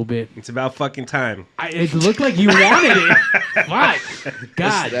around a little bit. It's about fucking time. It looked like you wanted it. Fuck.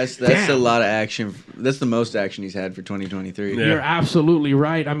 God. That's damn. a lot of action. That's the most action he's had for 2023. You're absolutely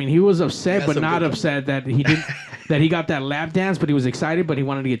right. I mean, he was upset, but not upset that he didn't that he got that lap dance, but he was excited, but he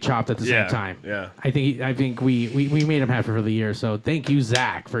wanted to get chopped at the same time. Yeah. I think we made him happy for the year. So thank you,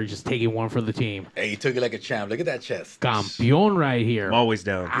 Zach, for just taking one for the team. Hey, you took it like a champ. Look at that chest. Campeón right here. I'm always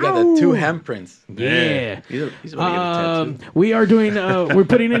down. You got the 2 handprints. Yeah. He's about to get a tattoo. We are doing we're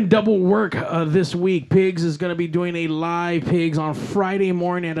putting in double work this week. Pigs is going to be doing a live Pigs on Friday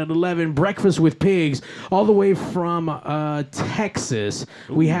morning at 11. Breakfast with Pigs, all the way from Texas.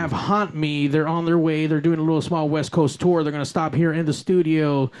 We have Haunt Me. They're on their way. They're doing a little small West Coast tour. They're going to stop here in the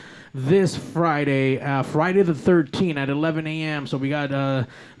studio this Friday, Friday the 13th at 11 a.m. So we got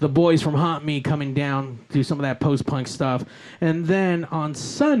the boys from Haunt Me coming down, do some of that post-punk stuff. And then on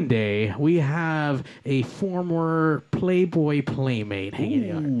Sunday, we have a former Playboy Playmate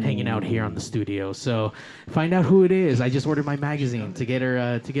hanging out here on the studio. So find out who it is. I just ordered my magazine to get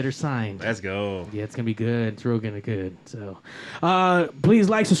her signed. Let's go. Yeah, it's going to be good. It's real good. So please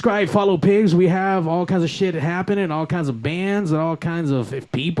like, subscribe, follow Pigs. We have all kinds of shit happening, all kinds of bands, and all kinds of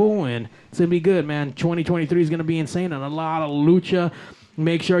people, and it's going to be good, man. 2023 is going to be insane and a lot of lucha.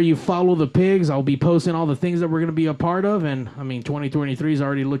 Make sure you follow the Pigs. I'll be posting all the things that we're going to be a part of, and, I mean, 2023 is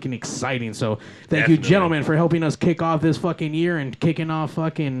already looking exciting. So thank you, gentlemen, for helping us kick off this fucking year and kicking off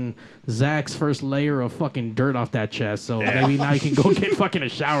fucking Zach's first layer of fucking dirt off that chest. So maybe now you can go get fucking a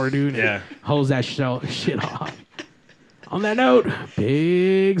shower, dude, and hose that shit off. On that note,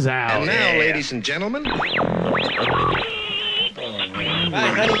 Pigs out. And now, ladies and gentlemen.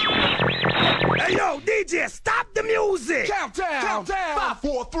 Hey, yo, DJ, stop the music! Countdown! 5,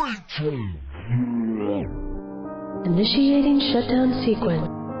 4, 3, 2. Initiating shutdown sequence.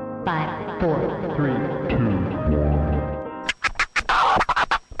 5, 4, 3, 2.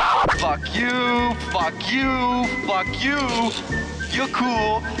 Fuck you, fuck you, fuck you. You're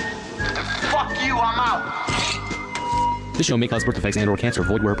cool. Fuck you, I'm out. This show may cause birth defects and/or cancer.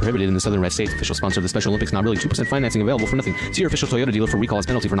 Void where prohibited in the Southern Red States. Official sponsor of the Special Olympics. Not really. 2% financing available for nothing. See your official Toyota dealer for recall as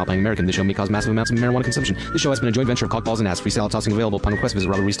penalty for not buying American. This show may cause massive amounts of marijuana consumption. This show has been a joint venture of cockballs and ass. Free salad tossing available upon request. Visit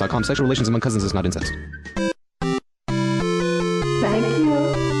RobertReese.com. Sexual relations among cousins is not incest. Thank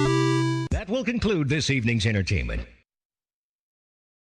you. That will conclude this evening's entertainment.